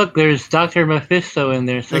 And look, there's Dr. Mephisto in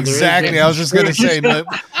there. So exactly. I was just going to say, but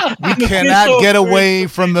we cannot get away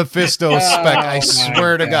from Mephisto spec. I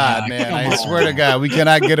swear to God, man. I swear to God, we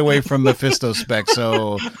cannot get away from Mephisto spec.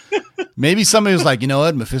 So maybe somebody was like, you know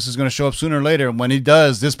what, Mephisto's going to show up sooner or later. And when he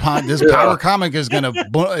does, this Power comic is going to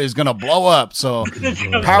blow up. So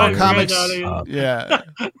Power Comics,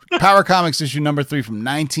 Power Comics issue number 3 from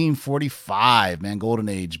 1945, man, Golden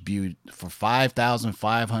Age, viewed for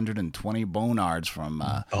 5,520 bonards from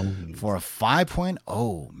for a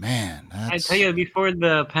 5.0. Man, I tell you, before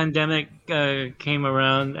the pandemic came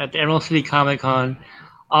around at the Emerald City Comic Con,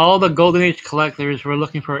 all the Golden Age collectors were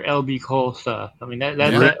looking for L.B. Cole stuff. I mean, that's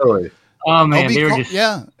really. Oh man, LB they were Cole,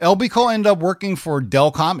 just L.B. Cole ended up working for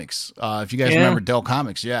Dell Comics. If you guys remember Dell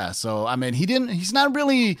Comics, So I mean, he's not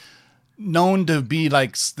really known to be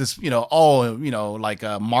like this,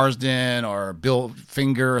 like Marsden or Bill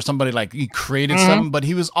Finger or somebody like he created something, but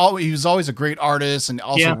he was always a great artist and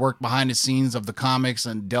also worked behind the scenes of the comics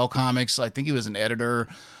and Dell Comics. I think he was an editor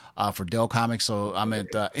for Dell Comics. So I mean,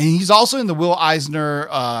 and he's also in the Will Eisner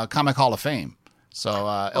Comic Hall of Fame.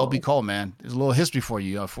 So L.B. Cole, man, there's a little history for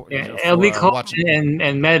you. L.B. Cole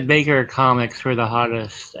and Matt Baker comics were the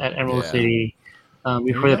hottest at Emerald City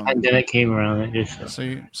before the pandemic came around. So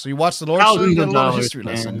you watched the Lord, so you got a little history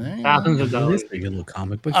lesson. Thousands of dollars. A little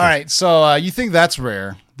comic book. All right, so you think that's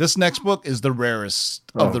rare. This next book is the rarest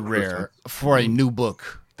of the rare for a new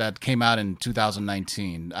book that came out in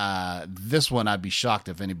 2019. This one I'd be shocked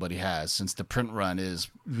if anybody has, since the print run is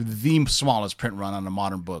the smallest print run on a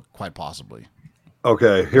modern book, quite possibly.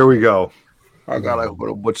 Okay, here we go. Oh God, I hope I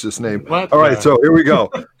don't butcher this name. All right, so here we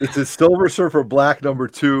go. This is Silver Surfer Black number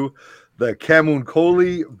 2, the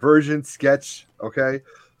Camuncoli version sketch. Okay,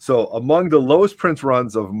 so among the lowest print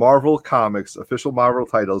runs of Marvel Comics, official Marvel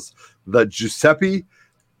titles, the Giuseppe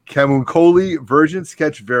Camuncoli version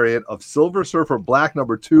sketch variant of Silver Surfer Black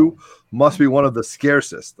number 2 must be one of the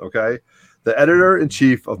scarcest. Okay, the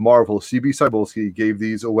editor-in-chief of Marvel, C.B. Cybulski, gave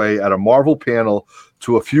these away at a Marvel panel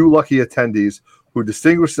to a few lucky attendees who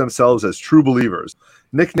distinguished themselves as true believers.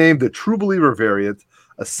 Nicknamed the True Believer variant,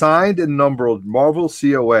 a signed and numbered Marvel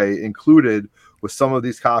COA included with some of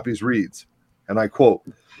these copies reads, and I quote,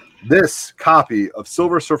 "This copy of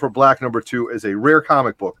Silver Surfer Black number 2 is a rare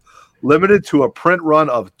comic book, limited to a print run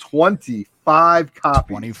of 25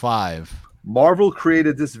 copies. 25. Marvel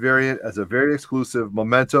created this variant as a very exclusive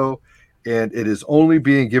memento, and it is only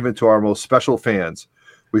being given to our most special fans.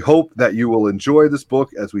 We hope that you will enjoy this book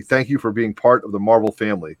as we thank you for being part of the Marvel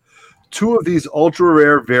family. 2 of these ultra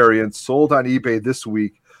rare variants sold on eBay this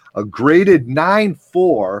week. A graded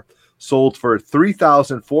 9.4 sold for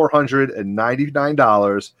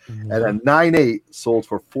 $3,499, and a 9.8 sold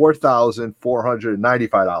for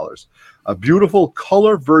 $4,495. A beautiful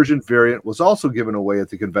color version variant was also given away at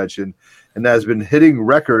the convention and has been hitting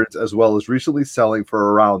records, as well as recently selling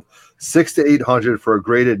for around $600 to $800 for a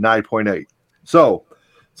graded 9.8. So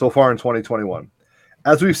far in 2021.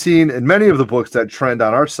 As we've seen in many of the books that trend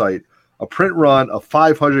on our site, a print run of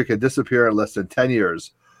 500 can disappear in less than 10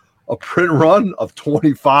 years. A print run of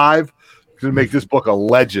 25 is going to make this book a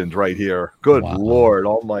legend right here. Good Lord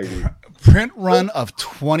almighty. Print run of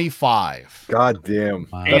 25. God damn.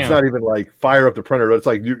 Wow. That's not even like fire up the printer. It's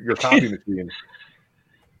like your copy machine.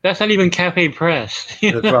 That's not even Cafe Press.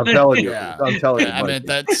 That's what I'm telling you. Yeah. I'm telling you. I mean,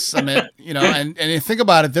 Mike. you know, and you think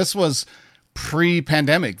about it, this was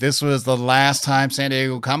pre-pandemic. This was the last time San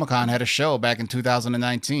Diego Comic-Con had a show back in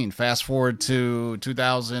 2019. Fast forward to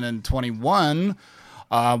 2021,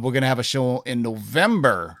 we're going to have a show in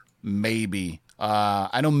November, maybe.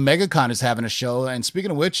 I know MegaCon is having a show, and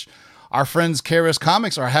speaking of which, our friends KRS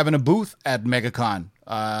Comics are having a booth at MegaCon.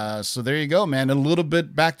 So there you go, man. A little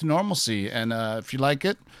bit back to normalcy. And if you like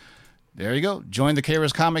it, there you go. Join the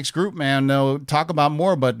KRS Comics group, man. No, talk about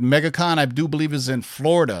more, but MegaCon, I do believe, is in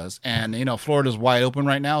Florida. And, you know, Florida's wide open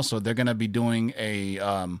right now, so they're going to be doing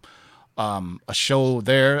a show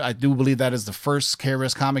there. I do believe that is the first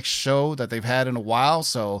KRS Comics show that they've had in a while.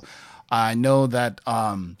 So I know that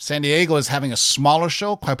San Diego is having a smaller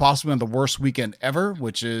show, quite possibly on the worst weekend ever,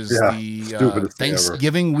 which is the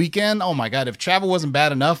Thanksgiving weekend. Oh, my God. If travel wasn't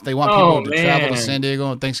bad enough, they want people to travel to San Diego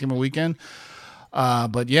on Thanksgiving weekend.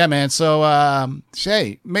 But yeah, man. So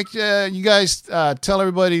Shay, make you guys tell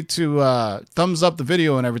everybody to thumbs up the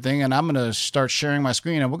video and everything, and I'm gonna start sharing my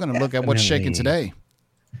screen, and we're gonna look at what's shaking today.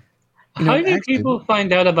 How do people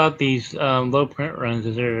find out about these low print runs?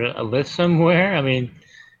 Is there a list somewhere? I mean,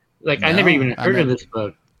 like I never even heard of this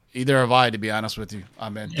book. Either have I, to be honest with you. I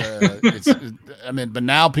mean, but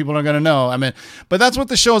now people are going to know. I mean, but that's what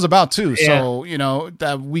the show is about too. Yeah. So, you know,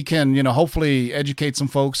 that we can, you know, hopefully educate some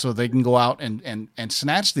folks so they can go out and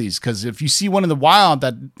snatch these. Because if you see one in the wild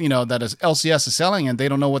that, you know, that is LCS is selling and they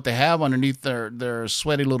don't know what they have underneath their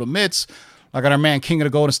sweaty little mitts, like our man King of the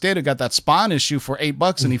Golden State who got that Spawn issue for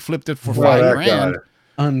 $8 and he flipped it for $5,000.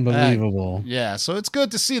 Unbelievable. Yeah, so it's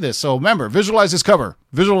good to see this. So remember, visualize this cover.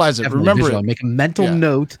 Visualize it. Definitely remember it. Make a mental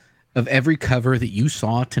note of every cover that you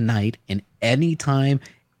saw tonight, and any time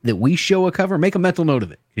that we show a cover, make a mental note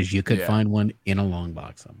of it, because you could find one in a long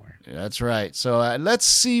box somewhere. Yeah, that's right. So let's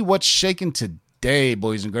see what's shaking today,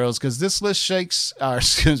 boys and girls, because this list shakes.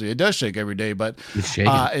 Excuse me, it does shake every day, but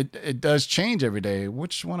it does change every day.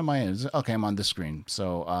 Which one am I in? Okay, I'm on this screen.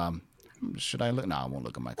 So should I look? No, I won't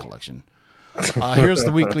look at my collection. Here's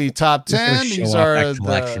the weekly top 10. These are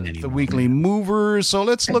the weekly movers. So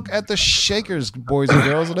let's look at the shakers, boys and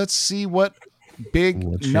girls. Let's see what big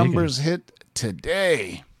numbers hit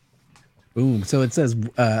today. Boom. So it says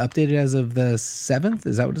updated as of the 7th.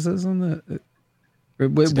 Is that what it says on the?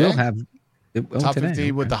 We'll have top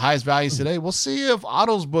 50 with the highest values today. We'll see if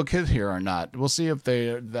Otto's book hit here or not. We'll see if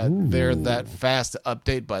they're that fast to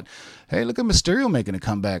update. But hey, look at Mysterio making a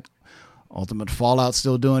comeback. Ultimate Fallout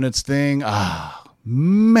still doing its thing. Ah,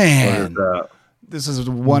 man. This is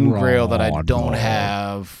one grail that I don't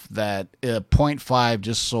have that 0.5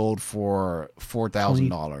 just sold for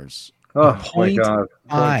 $4,000. Oh, my God.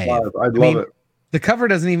 0.5. I'd love it. The cover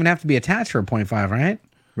doesn't even have to be attached for 0.5, right?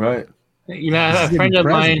 Right. You know, a friend of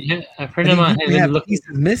mine has been looking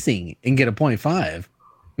pieces missing and get a 0.5.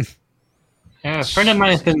 Yeah, a friend of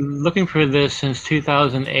mine has been looking for this since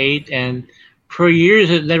 2008, and for years,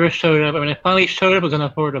 it never showed up. I mean, it finally showed up, it was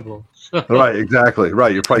unaffordable. So. Right, exactly.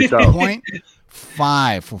 Right, you're priced out.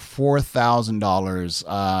 0.5 for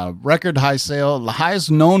 $4,000. Record high sale. The highest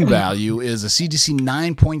known value is a CGC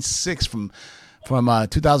 9.6 from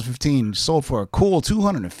 2015. Sold for a cool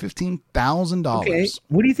 $215,000. Okay,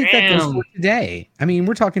 what do you think that goes for today? I mean,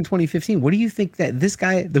 we're talking 2015. What do you think that this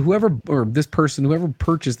guy, whoever purchased this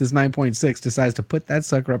 9.6 decides to put that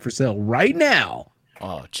sucker up for sale right now?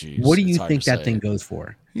 Oh, jeez. What do you think that thing goes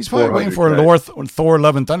for? He's probably waiting for Thor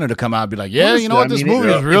Love and Thunder to come out and be like, yeah, you know what? This movie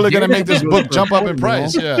is really going to make this book jump up in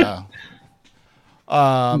price. Yeah.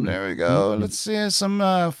 There we go. Let's see some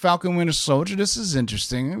Falcon Winter Soldier. This is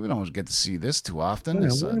interesting. We don't get to see this too often.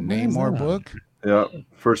 It's a Namor book. Yeah,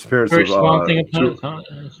 first appearance First of Swamp Thing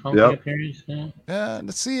Yep. appearance. Yeah.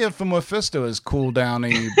 Let's see if Mephisto has cooled down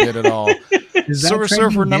any bit at all. Is that Silver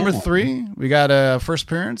Surfer trending number down? 3. We got a first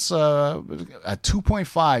appearance at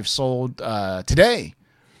 2.5 sold today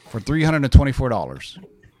for $324.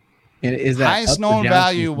 And is that Highest up or known down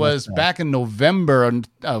value since was last back in November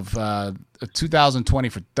of 2020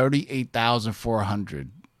 for $38,400.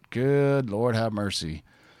 Good Lord have mercy.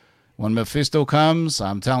 When Mephisto comes,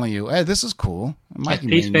 I'm telling you, hey, this is cool. Mikey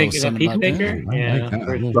may know Peacemaker. something about this. Peacemaker. I Yeah. like that.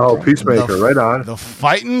 First- Oh, Peacemaker, right on. The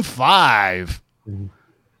Fighting Five.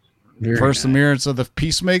 Very First nice. appearance of the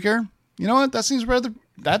Peacemaker. You know what? That seems pretty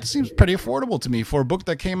affordable to me for a book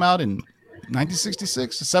that came out in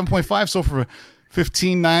 1966. 7.5 sold for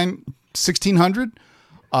 $1,600.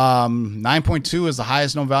 9.2 is the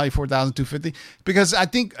highest known value, $4,250. Because I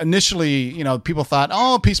think initially, people thought,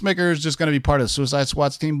 oh, Peacemaker is just going to be part of the Suicide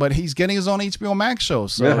Squad's team, but he's getting his own HBO Max show.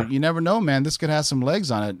 So you never know, man. This could have some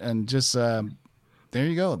legs on it. And just there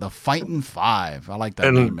you go. The Fighting Five. I like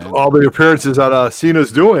that name, And man. all the appearances that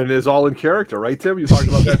Cena's doing is all in character, right, Tim? You talked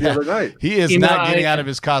about that the other night. He is You know, not getting I- out of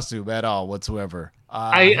his costume at all whatsoever.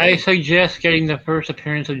 I suggest getting the first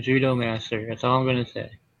appearance of Judo Master. That's all I'm going to say.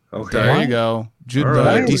 Okay. There you go. All The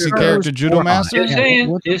right. DC All right. character Judo Master. Just saying.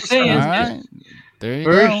 what's Just the All saying. right. There you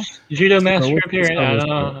go. First Judo Master what's the appearance. I Star don't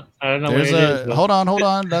Wars know. I don't know There's what it is. but- hold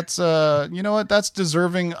on. That's you know what? That's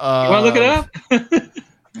deserving. You want to look it up?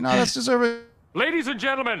 That's deserving. Ladies and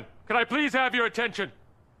gentlemen, can I please have your attention?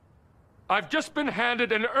 I've just been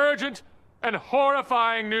handed an urgent and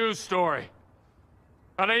horrifying news story.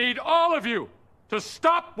 And I need all of you to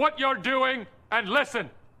stop what you're doing and listen.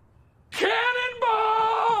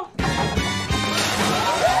 Cannonball!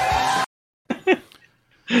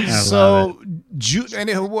 So,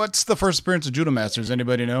 what's the first appearance of Judo Master? Does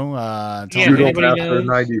anybody know? Tell Yeah, me. Judo anybody Master knows?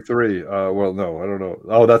 93. Well, no, I don't know.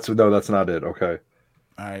 Oh, that's not it. Okay.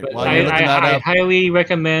 All right. But While you're looking that I up, highly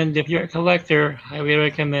recommend, if you're a collector, highly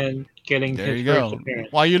recommend getting there his you first go. appearance.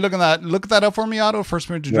 While you're looking look that up for me, Otto. First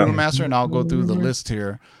appearance of Yeah. Judo Master, and I'll go through the list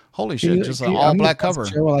here. Holy shit! Just an I'm all gonna black pause cover.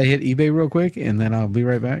 the show while I hit eBay real quick, and then I'll be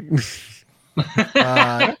right back.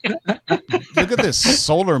 Look at this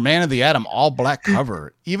Solar Man of the Atom all black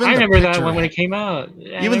cover. Even I the remember that picture- one when it came out.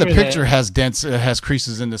 I Even the remember picture that. has dents, has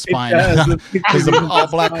creases in the spine. does. The It's picture an is all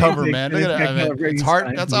black spine cover, thing, man. and Look at it's it. got I mean, coloring it's hard.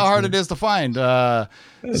 spine That's how hard it features. is to find.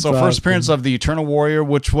 That's So first appearance awesome. of the Eternal Warrior,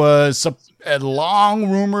 which was a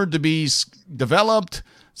long rumored to be developed.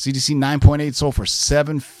 CDC 9.8 sold for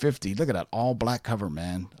 $750. Look at that all black cover,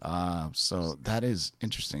 man. So that is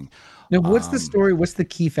interesting. Now, what's the story? What's the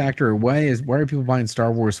key factor? Why are people buying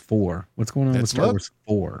Star Wars 4? What's going on with Let's Star look. Wars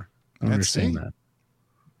 4? I don't Let's understand see. that.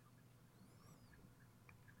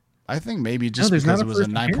 I think maybe just there's because not it a was a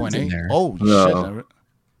first appearance in 9.8. there. Oh No. shit!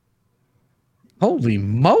 Holy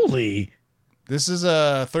moly! This is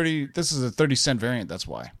a 30-cent variant. That's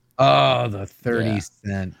why. Oh, the 30 Yeah.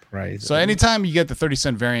 cent price. So anytime you get the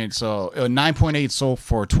 30-cent variant, so 9.8 sold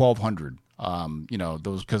for $1,200.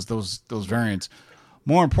 Those variants.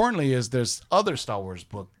 More importantly, is there's other Star Wars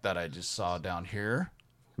book that I just saw down here.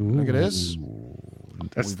 Look at this.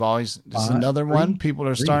 That's This is five, another three, one. People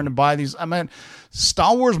are starting to buy these. I mean,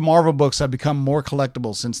 Star Wars Marvel books have become more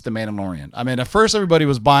collectible since The Mandalorian. I mean, at first everybody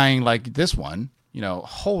was buying like this one.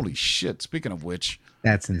 Holy shit. Speaking of which,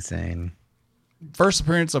 that's insane. first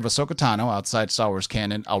appearance of Ahsoka Tano outside Star Wars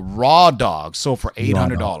canon, a raw dog sold for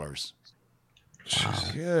 $800.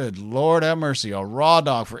 Good Lord have mercy. A raw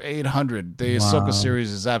dog for $800. The Ahsoka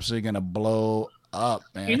series is absolutely going to blow up,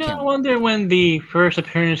 man. I wonder when the first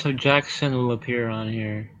appearance of Jackson will appear on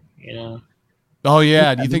here. Oh,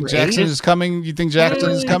 yeah. Do you think Number Jackson 8? is coming? You think Jackson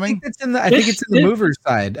is I coming? think it's in the. I think it's in the mover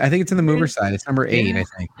side. I think it's in the mover side. It's number 8, I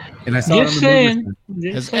think. And I saw it on Just the mover saying. side.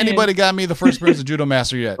 Just Has saying. anybody got me the first appearance of Judo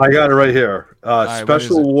Master yet? I got it right here. right, what is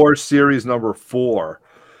Special it? War Series number 4.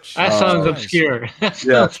 That sounds Nice. obscure. That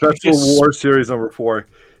Yeah, sounds Special obscure. War Series number 4.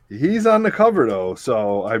 He's on the cover though,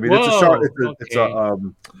 so I mean, it's a Whoa, it's a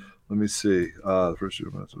let me see.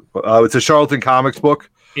 It's a Charlton Comics book.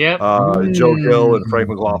 Yep. Joe Hill and Frank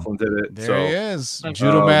McLaughlin did it. There so he is.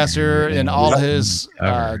 Judo Master and all his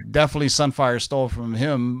Cover. definitely Sunfire stole from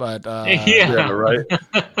him, but yeah, right.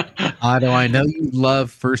 Otto, I know you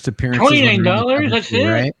love first appearances. $29, that's it?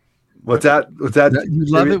 Right? What's that? You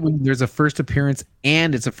love it when there's a first appearance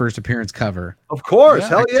and it's a first appearance cover. Of course, Yeah.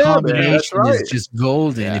 hell The yeah, man. That's combination right. is just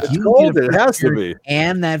golden. Yeah. If It's you golden. get a It first has to appearance be.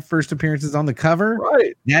 and that first appearance is on the cover,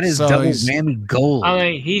 Right. that is So double he's- whammy gold.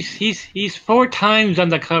 I mean, he's 4 times on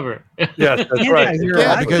the cover. Yes, that's Yeah, right. you're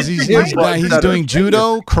yeah, right. because he's He's doing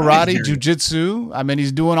judo, karate, Right. jujitsu. I mean,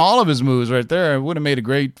 he's doing all of his moves right there. It would have made a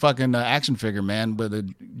great fucking action figure, man, with a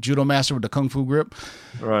Judo Master with the Kung Fu grip.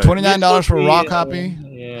 Right. $29 for a raw copy.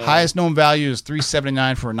 Yeah. Highest known value is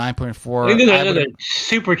 $379 for a 9.4. Look at that.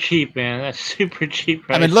 Super cheap, man. That's super cheap.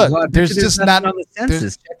 I mean, look, there's just not on the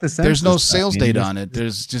census. Check the census. there's no stuff. sales I mean, data on it.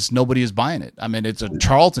 There's just nobody is buying it. I mean, it's a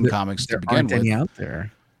Charlton Comics to There begin aren't with. any out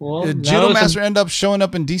there. Well, Did that Judo was Master end up showing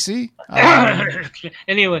up in DC?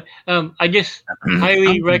 anyway, I just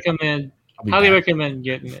highly recommend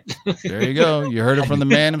getting it. There you go. You heard it from the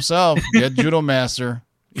man himself. Get Judo Master.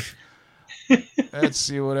 Let's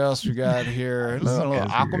see what else we got here. A little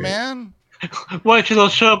Aquaman. Watch, it'll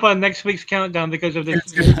show up on next week's countdown because of this.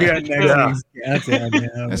 Let's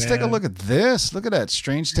take a look at this. Look at that.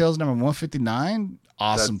 Strange Tales number 159.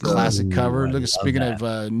 Awesome That's, classic cover. Look at speaking that.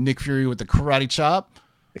 of Nick Fury with the karate chop.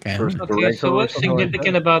 First Okay, so what's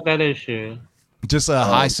significant about that issue? Just a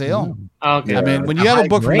high sale. Okay. I mean, when you A have a high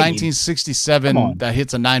book from grade. 1967 Come on. that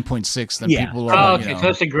hits a 9.6, then Yeah. people Oh, are, okay, you so know.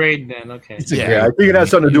 it's a grade then. Okay. It's a Yeah. great- Yeah, I think it has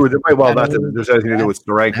something to do with it. Well, not that That- there's anything to do with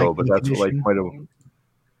Steranko, but that's what, like condition. might have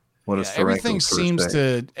one of Steranko's Everything first seems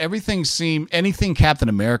things. to anything Captain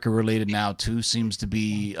America related now too seems to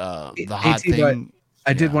be the hot AT, but thing.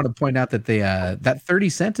 I did want to point out that that 30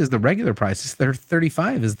 cent is the regular price. It's their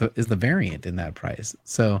 35 is the variant in that price.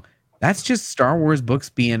 So that's just Star Wars books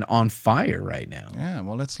being on fire right now. Yeah,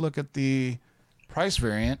 well, let's look at the price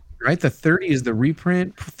variant. Right? The 30 is the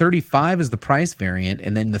reprint, 35 is the price variant,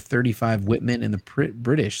 and then the 35 Whitman and the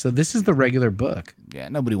British. So this is the regular book. Yeah,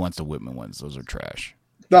 nobody wants the Whitman ones. Those are trash.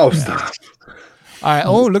 No, stop. All right.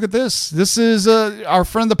 Oh, look at this. This is our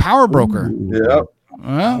friend the Power Broker. Yeah.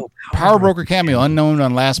 Power Broker cameo, unknown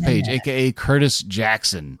on last page, aka Curtis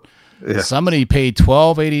Jackson. Yeah. Somebody paid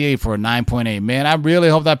 $12.88 for a 9.8. Man, I really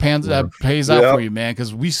hope that pays out Yeah. for you, man,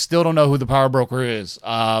 because we still don't know who the Power Broker is.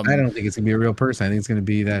 I don't think it's gonna be a real person. I think it's gonna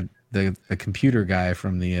be that the computer guy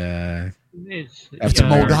from the It's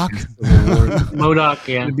MODOK. MODOK,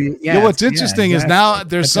 yeah. You know, what's interesting is now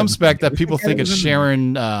there's some spec that people think it's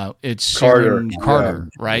Sharon. It's Sharon Carter,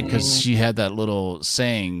 right? Because she had that little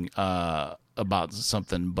saying about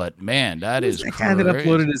something. But man, that is the guy that crazy.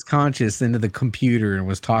 uploaded his conscious into the computer and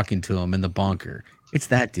was talking to him in the bunker. It's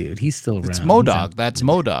that dude. He's still around. It's He's MODOK. out. That's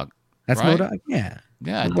MODOK. That's right? MODOK. Yeah.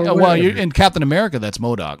 Yeah. Well, Well, whatever. you're in Captain America. That's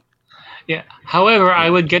MODOK. Yeah. However, I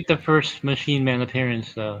would get the first Machine Man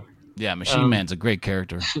appearance though. Yeah, Machine Man's a great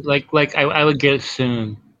character. Like I would get it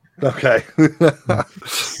soon. Okay. Look at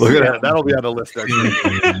that. That'll be on the list next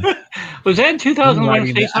week. Was that in 2001: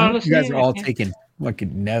 Space Odyssey? You guys are all taking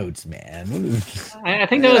fucking notes, man. I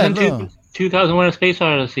think that was in no. 2001: A Space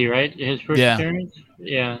Odyssey, right? His first Yeah. appearance.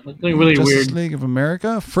 Yeah, it's really Justice weird. League of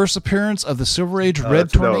America, first appearance of the Silver Age Red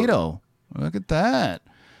that's dope. Tornado. Look at that.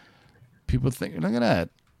 People think, look at that.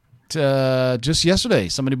 Just yesterday,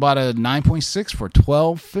 somebody bought a 9.6 for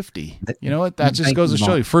 $12.50. You know what? That just Thank goes to you, show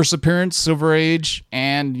Mom. you first appearance, Silver Age,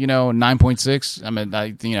 and 9.6. I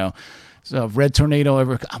mean, so Red Tornado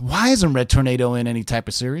ever? Why isn't Red Tornado in any type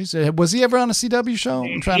of series? Was he ever on a CW show?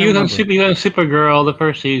 I'm trying He to was on remember. Supergirl the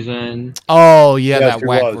first season. Oh yeah, Yes, that he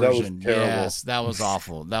whack was. That was version. terrible. Yes, that was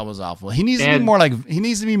awful. That was awful. He needs to And- be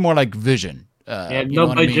more like Vision. Yeah, you no know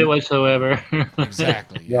what I budget mean? whatsoever.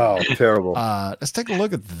 Exactly. No, terrible. Let's take a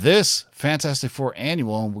look at this Fantastic Four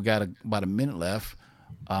annual. We got about a minute left.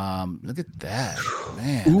 Look at that,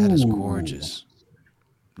 man. That is gorgeous.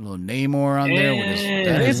 A little Namor on there with his.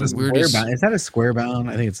 That It's is the weirdest. Is that a square bound?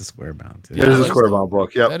 I think it's a square bound. Too. It is a square bound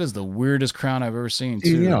book. Yep. That is the weirdest crown I've ever seen.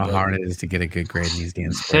 Dude, Too. you know how But- hard it is to get a good grade in these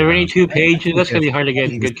damn square bounds. 72 pages. That's gonna be hard to get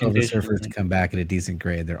in These good Silver condition. Surfers to come back at a decent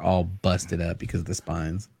grade. They're all busted up because of the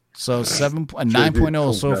spines. So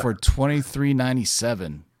 9.0 sold for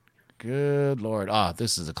 $23.97. Good Lord.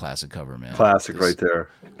 This is a classic cover, man. Classic right there.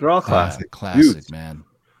 They're all classic. Classic, Huge. man.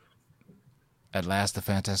 At last, the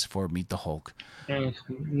Fantastic Four meet the Hulk. And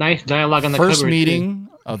nice dialogue on the First cover, too. meeting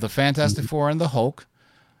of the Fantastic Four and the Hulk.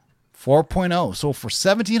 4.0. So for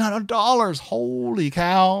 $1,700. Holy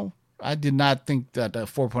cow. I did not think that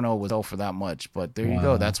 4.0 was out for that much, but there you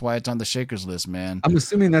go. Wow. That's why it's on the Shakers list, man. I'm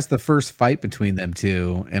assuming that's the first fight between them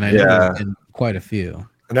two, and I know Yeah. there's been quite a few.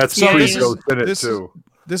 And that's So Free this Goat in it this is- too.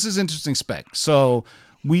 This is interesting spec. So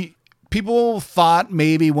people thought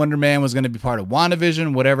maybe Wonder Man was going to be part of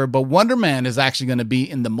WandaVision, whatever, but Wonder Man is actually going to be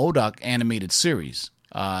in the MODOK animated series.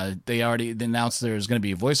 They already announced there's going to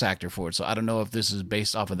be a voice actor for it, so I don't know if this is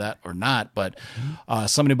based off of that or not. But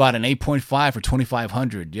somebody bought an 8.5 for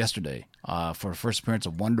 $2,500 yesterday. for the first appearance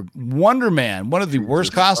of Wonder Man, one of the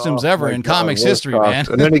worst costumes ever in comics history, man.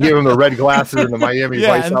 And then they gave him the red glasses and the Miami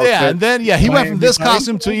Vice outfit. And then he went from this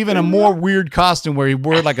costume to even a more weird costume where he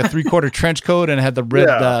wore like a 3/4 trench coat and had the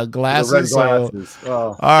red glasses. The red glasses.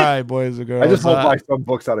 All right, boys and girls. I just hope my son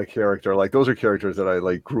books out a character. Like those are characters that I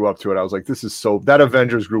like grew up to, and I was like, this is so. That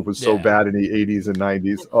Avengers group was so bad in the 80s and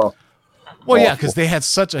 90s. Oh. Well, yeah, because they had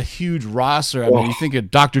such a huge roster. I mean, you think of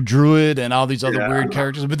Dr. Druid and all these other weird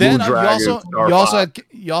characters, but then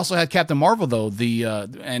you also had Captain Marvel though.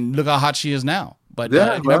 And look how hot she is now. But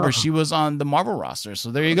remember, she was on the Marvel roster, so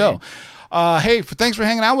there you go. Hey, thanks for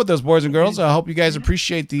hanging out with us, boys and girls. I hope you guys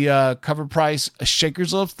appreciate the cover price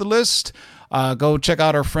shakers of the list. Go check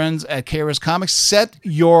out our friends at KRS Comics. Set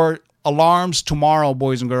your alarms tomorrow,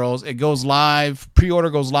 boys and girls. It goes live. Pre-order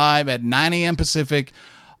goes live at 9 a.m. Pacific.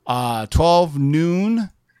 12 noon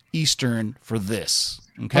Eastern for this.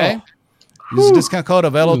 Okay. Use the discount code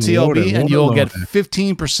of LOTLB and you'll get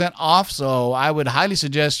 15% off. So I would highly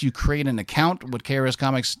suggest you create an account with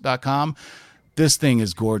KRScomics.com. This thing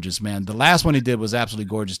is gorgeous, man. The last one he did was absolutely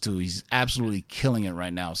gorgeous too. He's absolutely killing it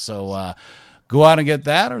right now. So go out and get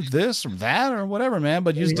that or this or that or whatever, man.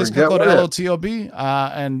 But use discount code LOTLB.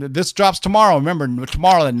 And this drops tomorrow. Remember,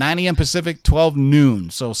 tomorrow at 9 a.m. Pacific, 12 noon.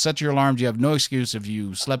 So set your alarms. You have no excuse if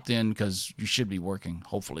you slept in because you should be working,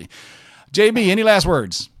 hopefully. JB, any last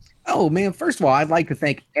words? Oh, man. First of all, I'd like to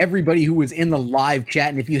thank everybody who was in the live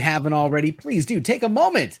chat. And if you haven't already, please do take a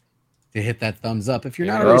moment to hit that thumbs up. If you're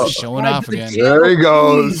not already showing off again. There he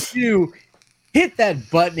goes. Hit that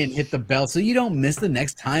button and hit the bell so you don't miss the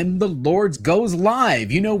next time the Lords goes live.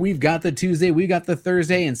 You know, we've got the Tuesday, we got the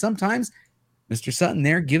Thursday, and sometimes Mr. Sutton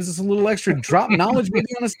there gives us a little extra drop knowledge maybe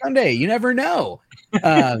on a Sunday. You never know.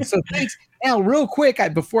 So thanks. Now, real quick,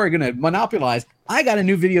 before I'm going to monopolize, I got a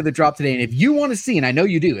new video that dropped today, and if you want to see, and I know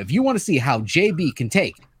you do, if you want to see how JB can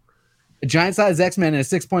take a giant-size X-Men and a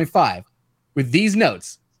 6.5 with these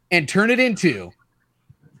notes and turn it into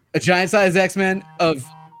a giant-size X-Men of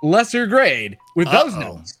lesser grade with those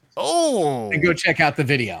notes. Oh, and go check out the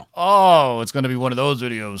video. Oh, it's going to be one of those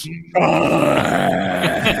videos.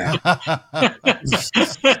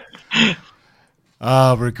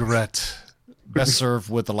 Regret. Best served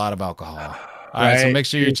with a lot of alcohol. All right, so make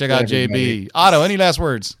sure you check out JB. Otto, any last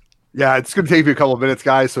words? Yeah, it's going to take me a couple of minutes,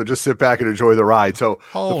 guys. So just sit back and enjoy the ride. So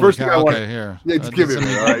the first thing I want, here, just give it. All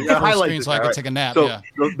right, highlight this, so I can take a nap. So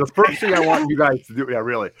the first thing I want you guys to do,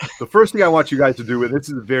 the first thing I want you guys to do, and this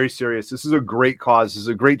is very serious. This is a great cause. This is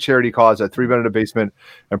a great charity cause that 3 Men in the Basement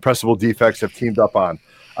and Pressable Defects have teamed up on.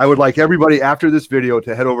 I would like everybody after this video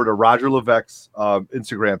to head over to Roger Levesque's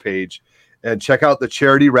Instagram page and check out the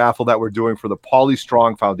charity raffle that we're doing for the Paulie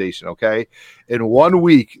Strong Foundation. Okay, in 1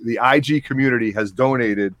 week, the IG community has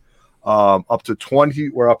donated up to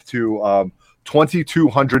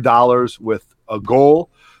 $2,200 with a goal,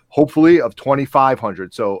 hopefully, of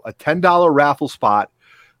 $2,500. So a $10 raffle spot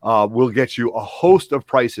will get you a host of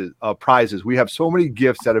prizes. We have so many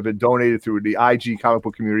gifts that have been donated through the IG comic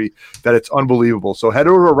book community that it's unbelievable. So head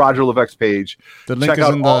over to Roger Levesque's page. The link is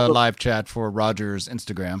in the live chat for Roger's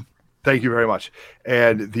Instagram. Thank you very much.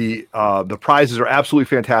 And the prizes are absolutely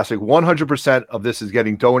fantastic. 100% of this is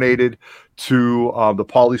getting donated to the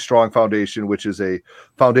Paulie Strong Foundation, which is a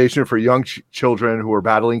foundation for young children who are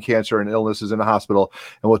battling cancer and illnesses in the hospital.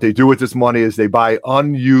 And what they do with this money is they buy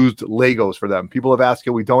unused Legos for them. People have asked,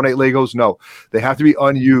 can we donate Legos? No, they have to be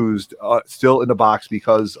unused, still in the box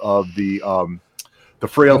because of the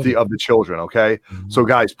frailty of the children. Okay. Mm-hmm. So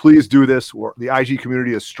guys, please do this. The IG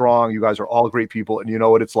community is strong. You guys are all great people. And you know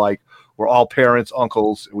what it's like. We're all parents,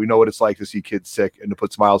 uncles. And we know what it's like to see kids sick and to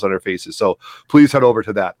put smiles on their faces. So please head over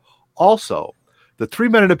to that. Also, the 3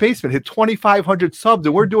 Men in the Basement hit 2,500 subs,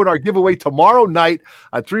 and we're doing our giveaway tomorrow night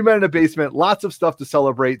on 3 Men in the Basement. Lots of stuff to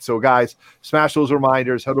celebrate. So, guys, smash those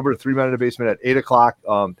reminders. Head over to 3 Men in the Basement at 8 o'clock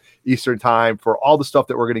Eastern time for all the stuff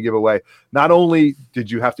that we're going to give away. Not only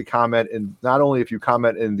did you have to comment, and not only if you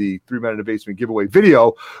comment in the 3 Men in the Basement giveaway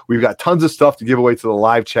video, we've got tons of stuff to give away to the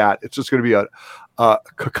live chat. It's just going to be a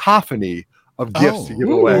cacophony of gifts to give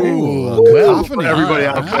away. For everybody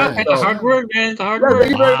out there. It's hard work, man. It's hard work.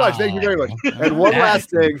 Thank you very much. Thank you very much. And one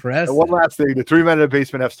last thing. The 3 Men in the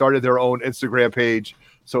Basement have started their own Instagram page.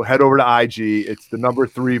 So head over to IG. It's the number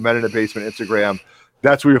 3 Men in the Basement Instagram.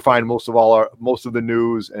 That's where you find most of the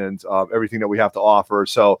news and everything that we have to offer.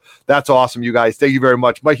 So that's awesome, you guys. Thank you very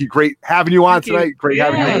much, Mikey. Great having you on tonight. Great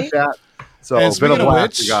having you in the chat. So and been a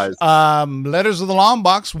blast, you guys. Letters of the Long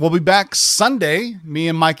Box. We'll be back Sunday. Me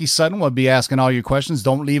and Mikey Sutton will be asking all your questions.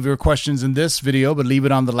 Don't leave your questions in this video, but leave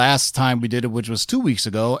it on the last time we did it, which was 2 weeks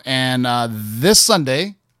ago. And this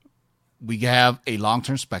Sunday, we have a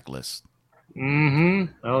long-term spec list.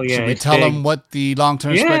 Mm-hmm. Oh yeah. Should we tell them what the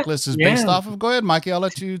long-term spec list is based off of? Go ahead, Mikey. I'll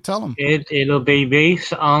let you tell them. It'll be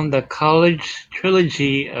based on the college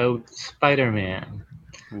trilogy of Spider-Man.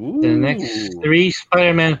 The next 3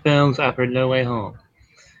 Spider-Man films after No Way Home.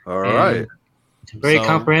 All right. It's a very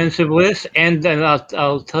comprehensive list, and then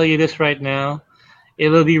I'll tell you this right now. It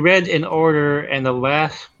will be read in order, and the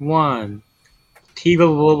last one,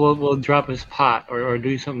 Tiva will drop his pot or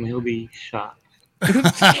do something. He'll be shot.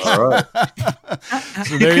 All right.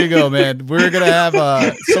 So there you go, man. We're gonna have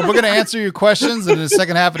we're gonna answer your questions, and in the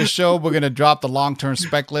second half of the show, we're gonna drop the long-term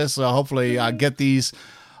spec list. So hopefully, get these.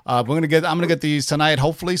 I'm gonna get these tonight,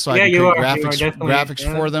 hopefully, so I can create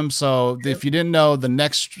graphics for them. So if you didn't know, the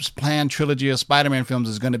next planned trilogy of Spider-Man films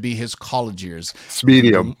is going to be his college years. It's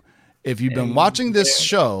medium. If you've been watching this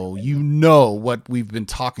show, you know what we've been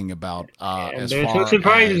talking about. There's some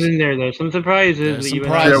surprises in there. There's some surprises.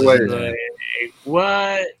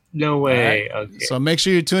 What? No way. Right. Okay. So make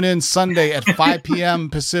sure you tune in Sunday at 5 p.m.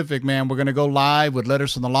 Pacific, man. We're going to go live with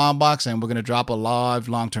Letters from the Long Box, and we're going to drop a live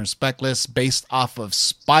long-term spec list based off of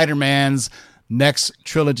Spider-Man's next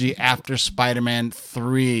trilogy after Spider-Man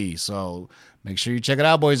 3. So make sure you check it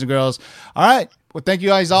out, boys and girls. All right. Well, thank you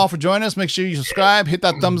guys all for joining us. Make sure you subscribe. Hit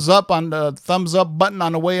that thumbs up button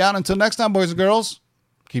on the way out. Until next time, boys and girls,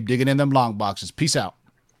 keep digging in them long boxes. Peace out.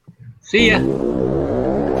 See ya. Now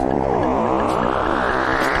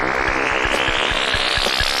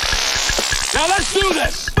let's do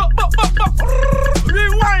this.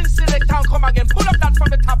 Rewind, select and come again. Pull up that from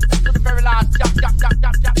the top to the very last. Jump.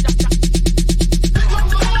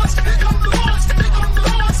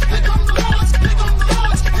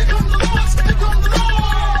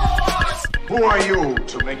 Who are you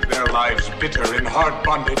to make their lives bitter in hard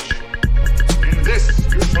bondage? In this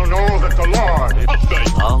you shall know that the Lord is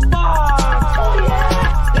update. 1, 2,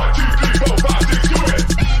 3, 4, 5, 6, do it.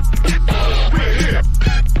 We're here.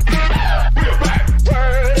 We're back.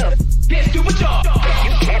 Word up. Let's do a job.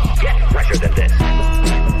 You can't get fresher than this.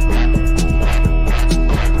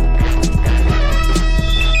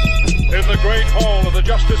 In the great hall of the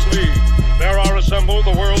Justice League, there are assembled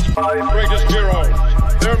the world's 5 greatest heroes.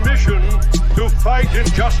 Their mission, to fight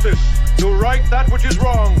injustice, to right that which is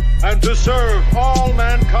wrong, and to serve all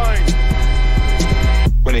mankind.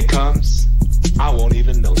 When it comes, I won't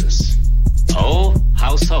even notice. Oh,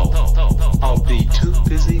 how so? I'll be too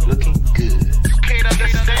busy looking good.